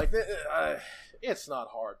 Like it's not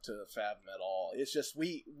hard to fathom at all. It's just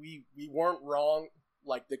we weren't wrong.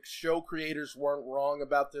 Like the show creators weren't wrong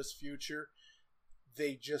about this future.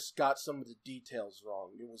 They just got some of the details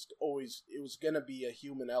wrong. It was gonna be a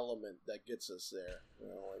human element that gets us there.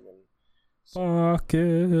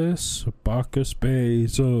 Bacchus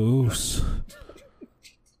Bezos.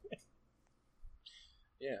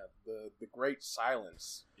 Yeah, the Great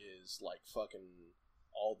Silence is like fucking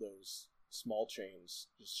all those small chains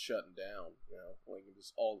just shutting down.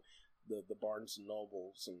 Just all the Barnes and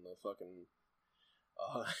Nobles and the fucking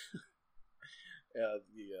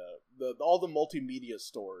all the multimedia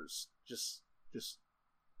stores just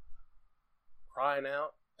crying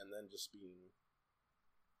out and then just being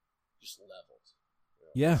leveled.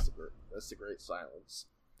 Yeah, that's the Great Silence.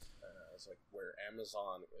 It's like where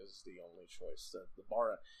Amazon is the only choice. The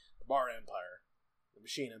Bara Empire The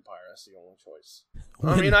Machine Empire. That's the only choice.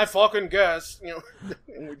 I mean, I fucking guess.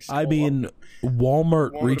 And we just I go mean, up.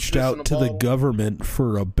 Walmart Want me to reached piss in out a to the bottle? government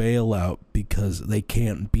for a bailout because they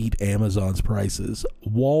can't beat Amazon's prices.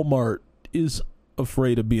 Walmart is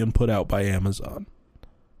afraid of being put out by Amazon.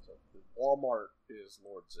 Walmart is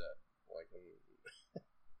Lord Zed. Like,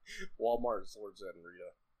 Walmart is Lord Zed and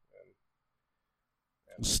Rita.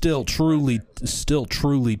 And Still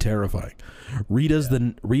truly terrifying. Rita's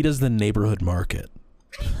the neighborhood market.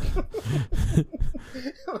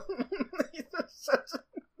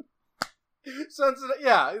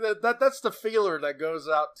 Yeah, that's the feeler that goes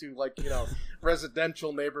out to, like,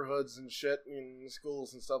 residential neighborhoods and shit in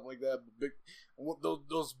schools and stuff like that.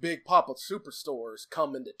 Those big pop-up superstores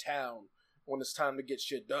come into town when it's time to get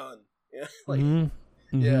shit done. Yeah, like,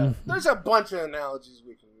 yeah. There's a bunch of analogies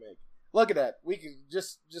we can make. Look at that. We can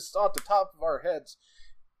just off the top of our heads.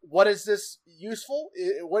 What is this useful?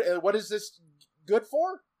 What is this good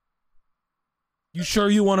for? You sure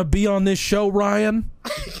you want to be on this show, Ryan?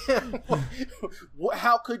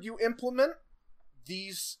 How could you implement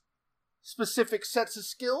these specific sets of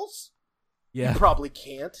skills? Yeah. You probably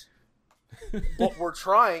can't. But we're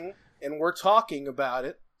trying, and we're talking about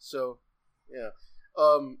it. So, yeah.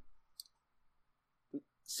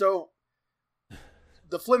 So,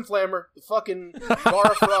 the Flim Flammer, the fucking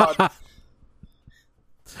bar of fraud.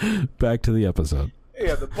 Back to the episode.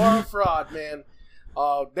 Yeah, the bar of fraud, man.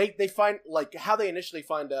 They find, like, how they initially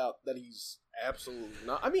find out that he's absolutely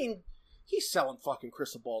not. I mean, he's selling fucking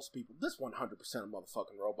crystal balls to people. This 100% a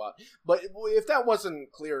motherfucking robot. But if that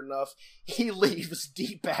wasn't clear enough, he leaves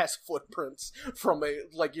deep ass footprints from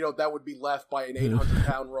that would be left by an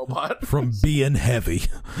 800-pound robot From being heavy.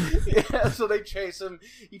 Yeah, so they chase him.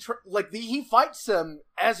 He fights them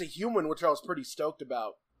as a human, which I was pretty stoked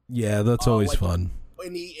about. Yeah, that's always fun.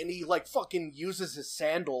 And he like fucking uses his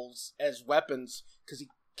sandals as weapons because he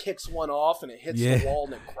kicks one off and it hits the wall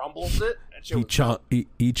and it crumbles it. He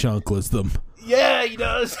chunkles them. Yeah, he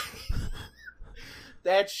does.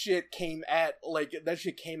 That shit came out like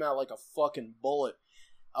a fucking bullet.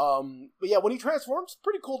 But yeah, when he transforms,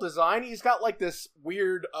 pretty cool design. He's got like this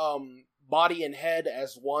weird body and head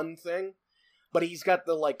as one thing, but he's got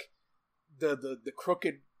the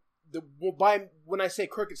crooked. When I say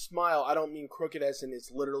crooked smile, I don't mean crooked as in it's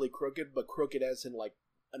literally crooked, but crooked as in like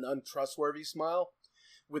an untrustworthy smile.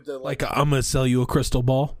 With the like I'm gonna sell you a crystal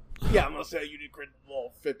ball. Yeah, I'm gonna sell you the crystal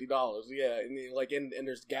ball $50. Yeah, and and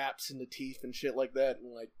there's gaps in the teeth and shit like that,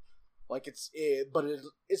 and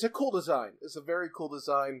it's a cool design. It's a very cool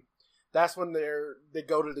design. That's when they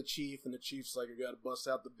go to the chief, and the chief's like, "I gotta bust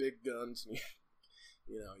out the big guns," and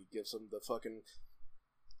he gives them the fucking.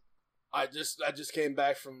 I just came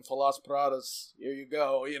back from Falas Paradas. Here you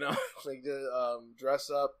go, dress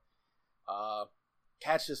up,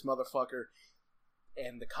 catch this motherfucker,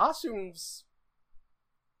 and the costumes,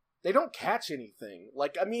 they don't catch anything.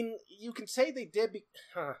 Like, I mean, you can say they did.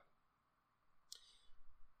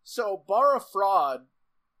 So Bara Fraud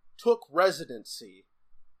took residency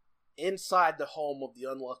inside the home of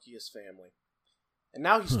the unluckiest family, and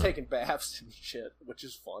now he's taking baths and shit, which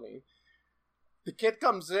is funny. The kid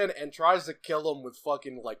comes in and tries to kill him with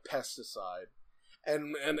fucking, like, pesticide.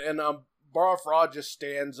 And Bara Fraud just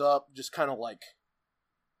stands up, just kind of like,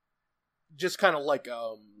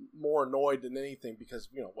 more annoyed than anything because,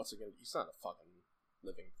 once again, he's not a fucking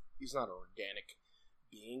he's not an organic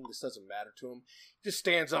being. This doesn't matter to him. He just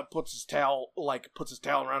stands up, puts his towel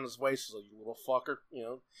around his waist, like, you little fucker,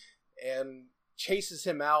 and chases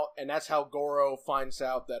him out, and that's how Goro finds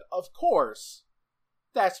out that, of course,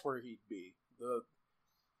 that's where he'd be.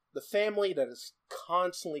 The family that is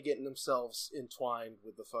constantly getting themselves entwined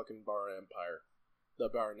with the fucking Bara Empire.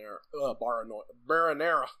 The Baronera. The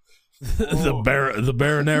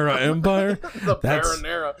Baronera Empire? The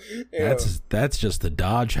Baronera. Yeah. That's just the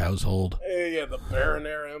Dodge household. Yeah, the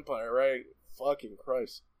Baronera Empire, right? Fucking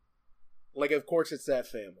Christ. Like, of course it's that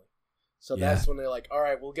family. So that's when they're like,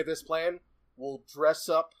 alright, we'll get this plan. We'll dress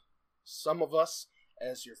up some of us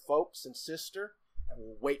as your folks and sister, and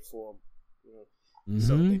we'll wait for them.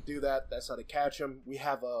 So they do that. That's how they catch him. We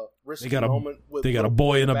have a risky moment. They got a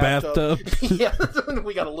boy in a bathtub. Yeah,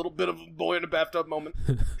 we got a little bit of a boy in a bathtub moment,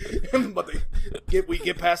 but we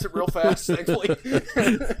get past it real fast. Thankfully.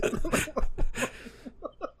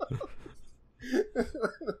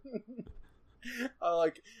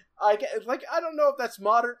 I don't know if that's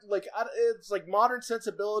modern. It's like modern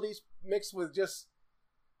sensibilities mixed with just.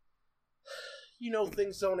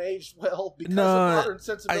 Things don't age well because of modern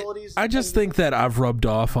sensibilities. I just think that I've rubbed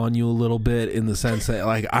off on you a little bit in the sense that,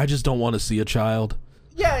 like, I just don't want to see a child.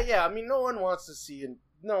 Yeah. I mean, no one wants to see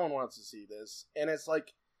this, and it's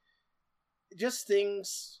like, just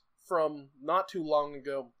things from not too long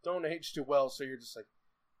ago don't age too well. So you're just like,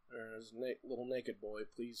 there's a little naked boy.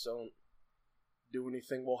 Please don't do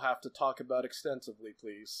anything we'll have to talk about extensively,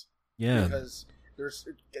 please. Yeah. Because that's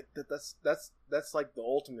like the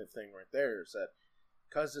ultimate thing right there, is that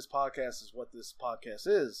because this podcast is what this podcast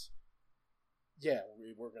is, yeah,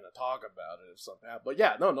 we're going to talk about it if something happens. But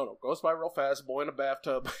yeah, no. Goes by real fast. Boy in a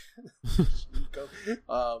bathtub.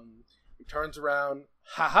 He turns around.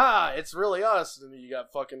 Ha! It's really us. And then you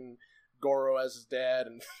got fucking Goro as his dad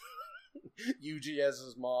and Yuji as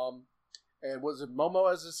his mom. And was it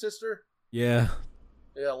Momo as his sister? Yeah.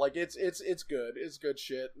 Yeah, like it's good. It's good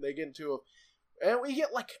shit. They get into and we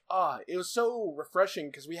get like it was so refreshing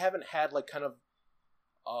because we haven't had like kind of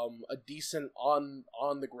a decent on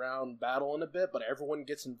the ground battle in a bit, but everyone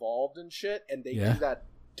gets involved in shit, and they do that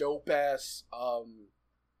dope ass kind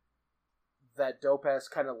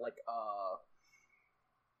of like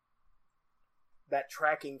that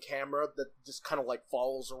tracking camera that just kind of like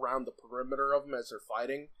follows around the perimeter of them as they're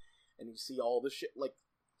fighting, and you see all the shit. Like,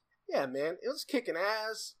 yeah, man, it was kicking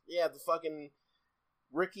ass. Yeah, the fucking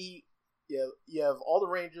Ricky. Yeah, you have all the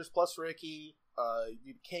Rangers plus Ricky.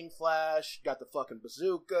 You King Flash, got the fucking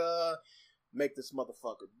bazooka, make this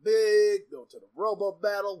motherfucker big, go to the Robo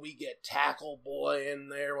battle, we get Tackle Boy in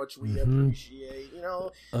there, which we appreciate, you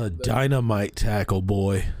know. Dynamite Tackle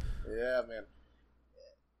Boy. Yeah, man.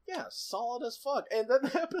 Yeah, solid as fuck. And then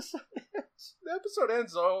the episode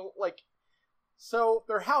ends all like, so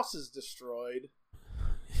their house is destroyed,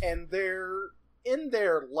 and they're in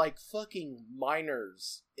there like fucking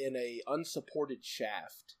miners in a unsupported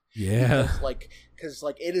shaft. Yeah. Because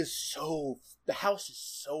it is so... The house is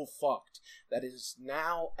so fucked that it is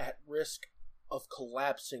now at risk of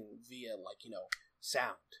collapsing via,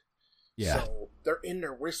 sound. Yeah. So they're in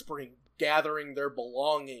there whispering, gathering their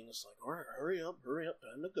belongings. Like, all right, hurry up,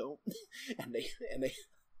 time to go. and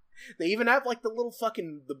they even have, like, the little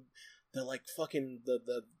fucking...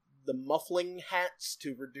 The muffling hats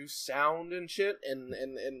to reduce sound and shit. And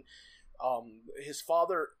his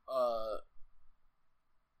father...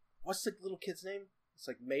 What's the little kid's name? It's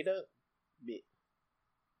like Maida?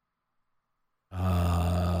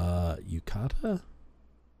 Yukata? What's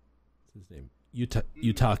his name?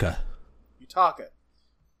 Yutaka. Yutaka.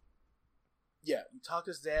 Yeah,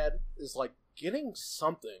 Yutaka's dad is like getting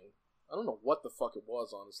something. I don't know what the fuck it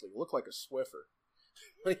was, honestly. It looked like a Swiffer.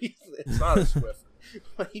 It's not a Swiffer.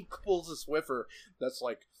 But he pulls a Swiffer that's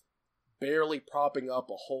like barely propping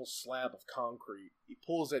up a whole slab of concrete. He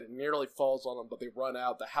pulls it and nearly falls on them, but they run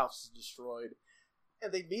out. The house is destroyed.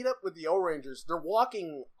 And they meet up with the O-Rangers. They're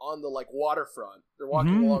walking on the, waterfront. They're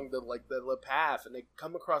walking along the path, and they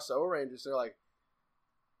come across the O-Rangers. They're like,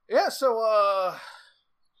 yeah, so,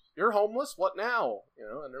 you're homeless? What now? You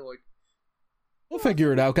know, and they're like, we'll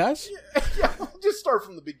figure it out, guys. Yeah, we'll just start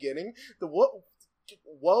from the beginning. The Whoa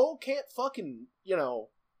can't fucking,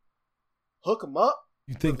 hook them up.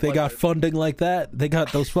 You think they got funding like that? They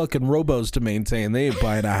got those fucking robos to maintain. They ain't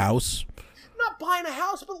buying a house. Not buying a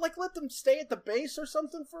house, but let them stay at the base or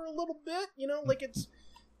something for a little bit. It's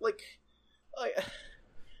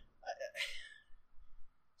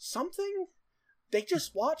something. They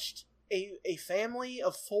just watched a family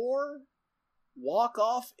of 4 walk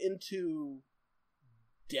off into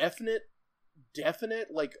definite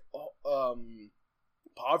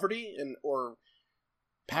poverty or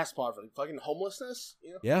past poverty, fucking homelessness.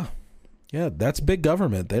 Yeah, that's big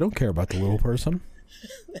government. They don't care about the little person.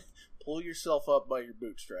 Pull yourself up by your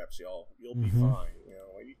bootstraps, y'all. You'll be fine.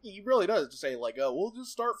 He really does just say we'll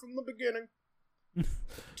just start from the beginning.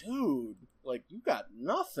 Dude, you got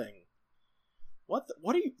nothing. What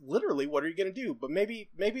are you gonna do? But maybe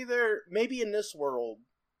in this world,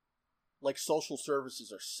 social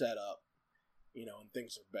services are set up, and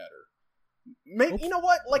things are better. Maybe, you know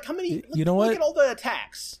what? How many? Look at all the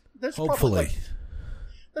attacks. There's hopefully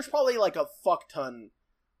probably a fuck ton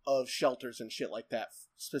of shelters and shit like that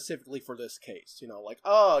specifically for this case.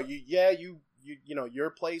 Your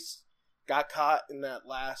place got caught in that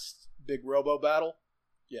last big robo battle.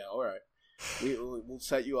 Yeah, all right. We'll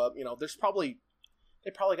set you up. There's probably they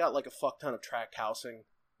probably got a fuck ton of tract housing.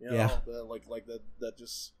 Yeah.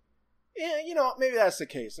 Maybe that's the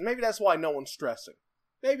case, and maybe that's why no one's stressing.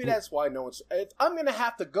 Maybe that's why no one's... I'm going to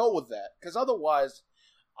have to go with that, because otherwise,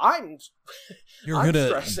 I'm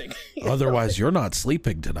stressing. Otherwise, you're not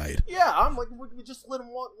sleeping tonight. Yeah, I'm we just let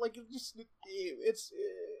him walk,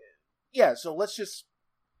 yeah, so let's just...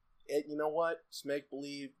 you know what? It's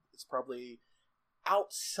make-believe. It's probably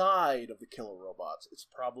outside of the killer robots. It's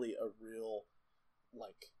probably a real,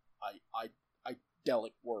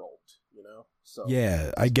 idyllic world, So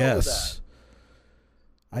yeah, I guess.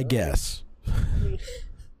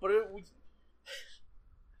 But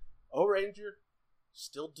O-Ranger,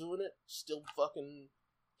 still doing it, still fucking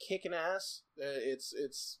kicking ass.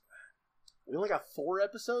 It's. We only got 4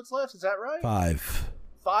 episodes left. Is that right? 5.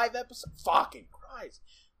 5 episodes. Fucking Christ!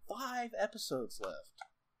 5 episodes left.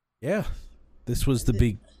 Yeah, this was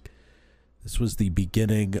the This was the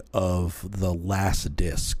beginning of the last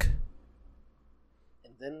disc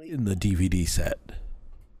And then in the DVD set.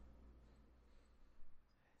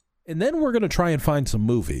 And then we're going to try and find some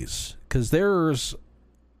movies, because there's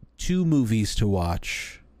 2 movies to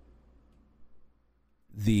watch.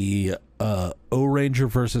 The O-Ranger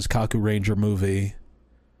versus Kaku Ranger movie,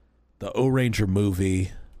 the O-Ranger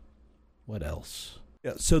movie. What else?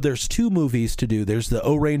 Yeah, so there's 2 movies to do. There's the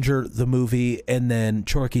O-Ranger, the movie, and then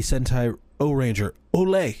Chorky Sentai O-Ranger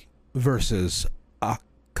Ole versus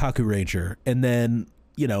Kaku Ranger. And then,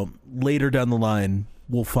 you know, later down the line,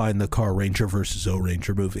 we'll find the Car Ranger versus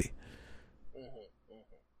O-Ranger movie.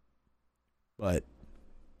 But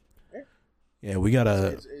yeah, we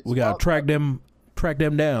gotta track them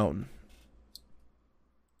down.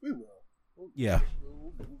 we will. Yeah.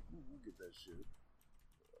 We'll get that shit.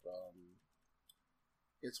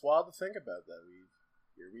 It's wild to think about that.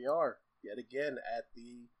 Here we are yet again at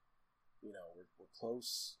the, we're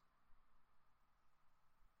close.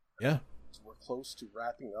 Yeah. We're close to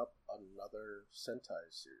wrapping up another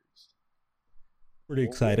Sentai series. Pretty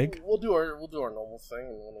exciting. We'll do our normal thing,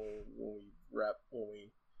 and when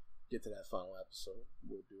we get to that final episode,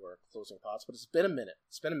 we'll do our closing thoughts. But it's been a minute.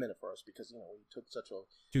 It's been a minute for us because we took such a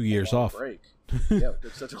 2 years long off. break. Yeah, we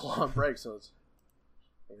took such a long break, so it's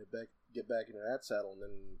get back into that saddle, and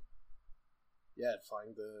then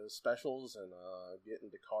find the specials and get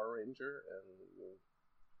into Car Ranger, and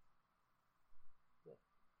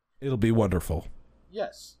It'll be wonderful.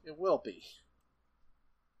 yes, it will be.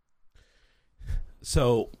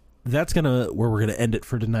 So that's where we're gonna end it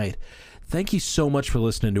for tonight. Thank you so much for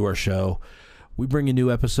listening to our show. We bring you new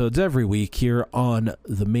episodes every week here on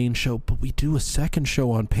the main show, but we do a second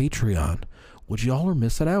show on Patreon, which y'all are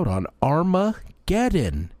missing out on.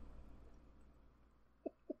 Armageddon.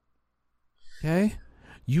 Okay?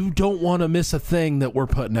 You don't want to miss a thing that we're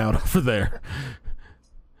putting out over there.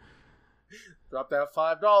 Drop that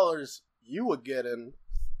 $5, you would get in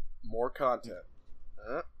more content.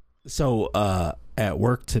 So, at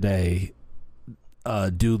work today,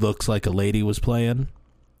 Dude Looks Like a Lady was playing,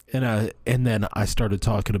 and then I started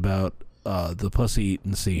talking about the pussy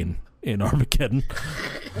eating scene in Armageddon.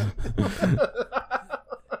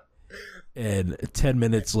 And 10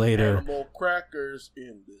 minutes later, Animal crackers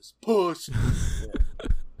in this pussy.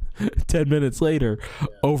 10 minutes later,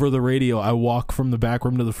 over the radio, I walk from the back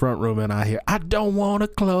room to the front room, and I hear, "I don't want to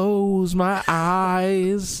close my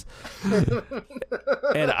eyes."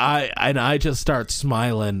 and I just start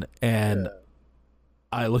smiling, and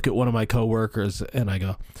I look at one of my coworkers, and I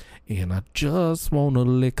go, "And I just want to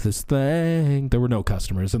lick this thing." There were no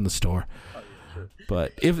customers in the store,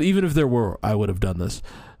 but even if there were, I would have done this.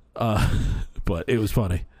 But it was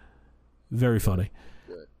funny, very funny.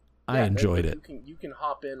 Good. I enjoyed it. You can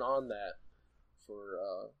hop in on that for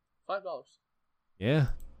 $5. Yeah.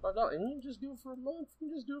 $5, and you can just do it for a month. You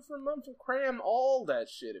can just do it for a month and cram all that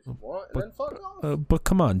shit if you want, and then fuck off. But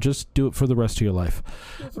come on, just do it for the rest of your life.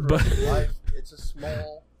 Do it for the rest of your life. It's a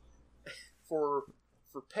small for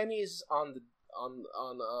pennies on the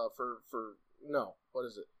for no, what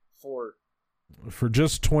is it for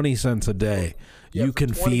just 20 cents a day, you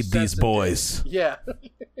can feed these boys. Yeah.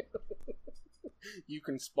 You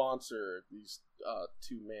can sponsor these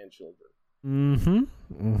 2 man children.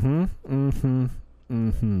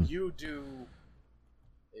 You do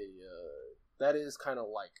that is kind of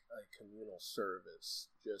like a communal service.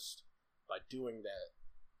 Just by doing that,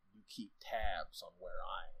 you keep tabs on where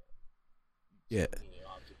I am. You keep me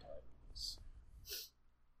occupied.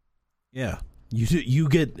 Yeah. You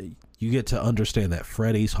get to understand that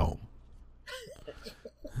Freddy's home.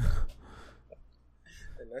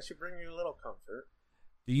 And that should bring you a little comfort.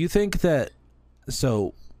 Do you think that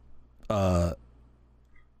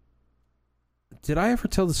did I ever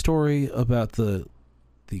tell the story about the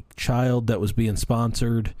child that was being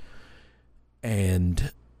sponsored,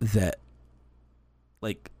 and that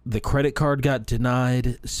like the credit card got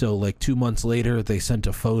denied, so like 2 months later they sent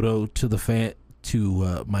a photo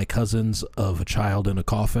to my cousins of a child in a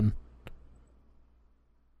coffin?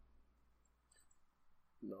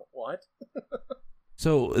 No, what?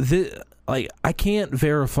 So I can't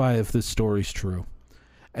verify if this story's true,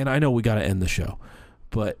 and I know we got to end the show,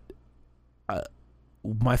 but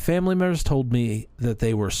my family members told me that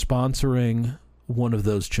they were sponsoring one of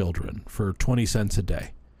those children for 20 cents a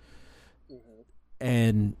day.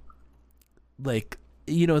 And like,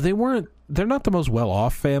 you know, they're not the most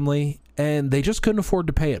well-off family, and they just couldn't afford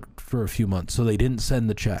to pay it for a few months, so they didn't send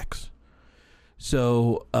the checks.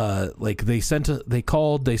 So, like, they sent a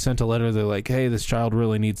letter. They're like, hey, this child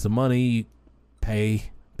really needs the money. Pay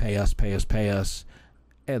us.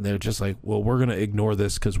 And they're just like, well, we're going to ignore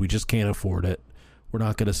this because we just can't afford it. We're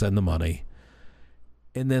not going to send the money.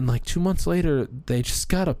 And then, like, 2 months later, they just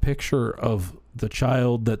got a picture of the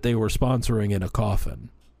child that they were sponsoring in a coffin.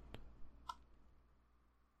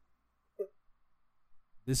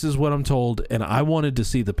 This is what I'm told, and I wanted to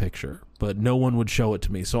see the picture, but no one would show it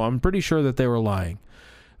to me. So I'm pretty sure that they were lying.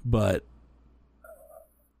 But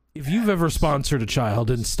if you've ever sponsored a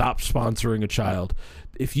child and stopped sponsoring a child,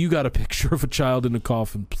 if you got a picture of a child in a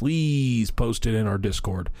coffin, please post it in our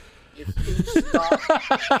Discord. If you stop.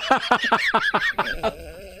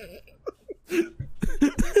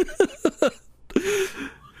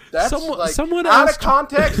 That's someone out asked, of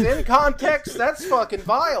context, in context. That's fucking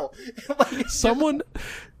vile. Like, someone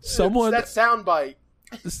that soundbite.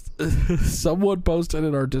 someone posted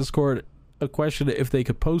in our Discord a question if they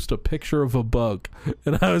could post a picture of a bug,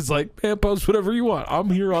 and I was like, man, post whatever you want. I'm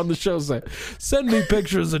here on the show saying, send me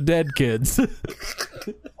pictures of dead kids.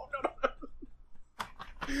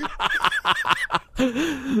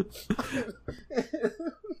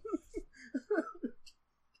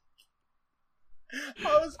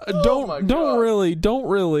 Don't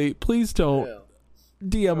really, please don't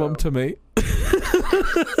DM them to me.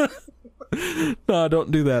 No, don't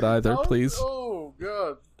do that either, please. Oh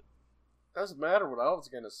god, doesn't matter what I was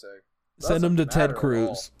gonna say. Send them to Ted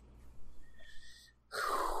Cruz.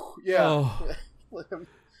 Yeah. Oh.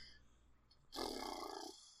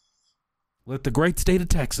 Let the great state of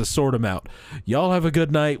Texas sort them out. Y'all have a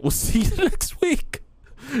good night. We'll see you next week.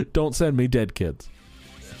 Don't send me dead kids.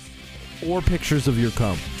 Or pictures of your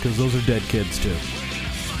cum, because those are dead kids too.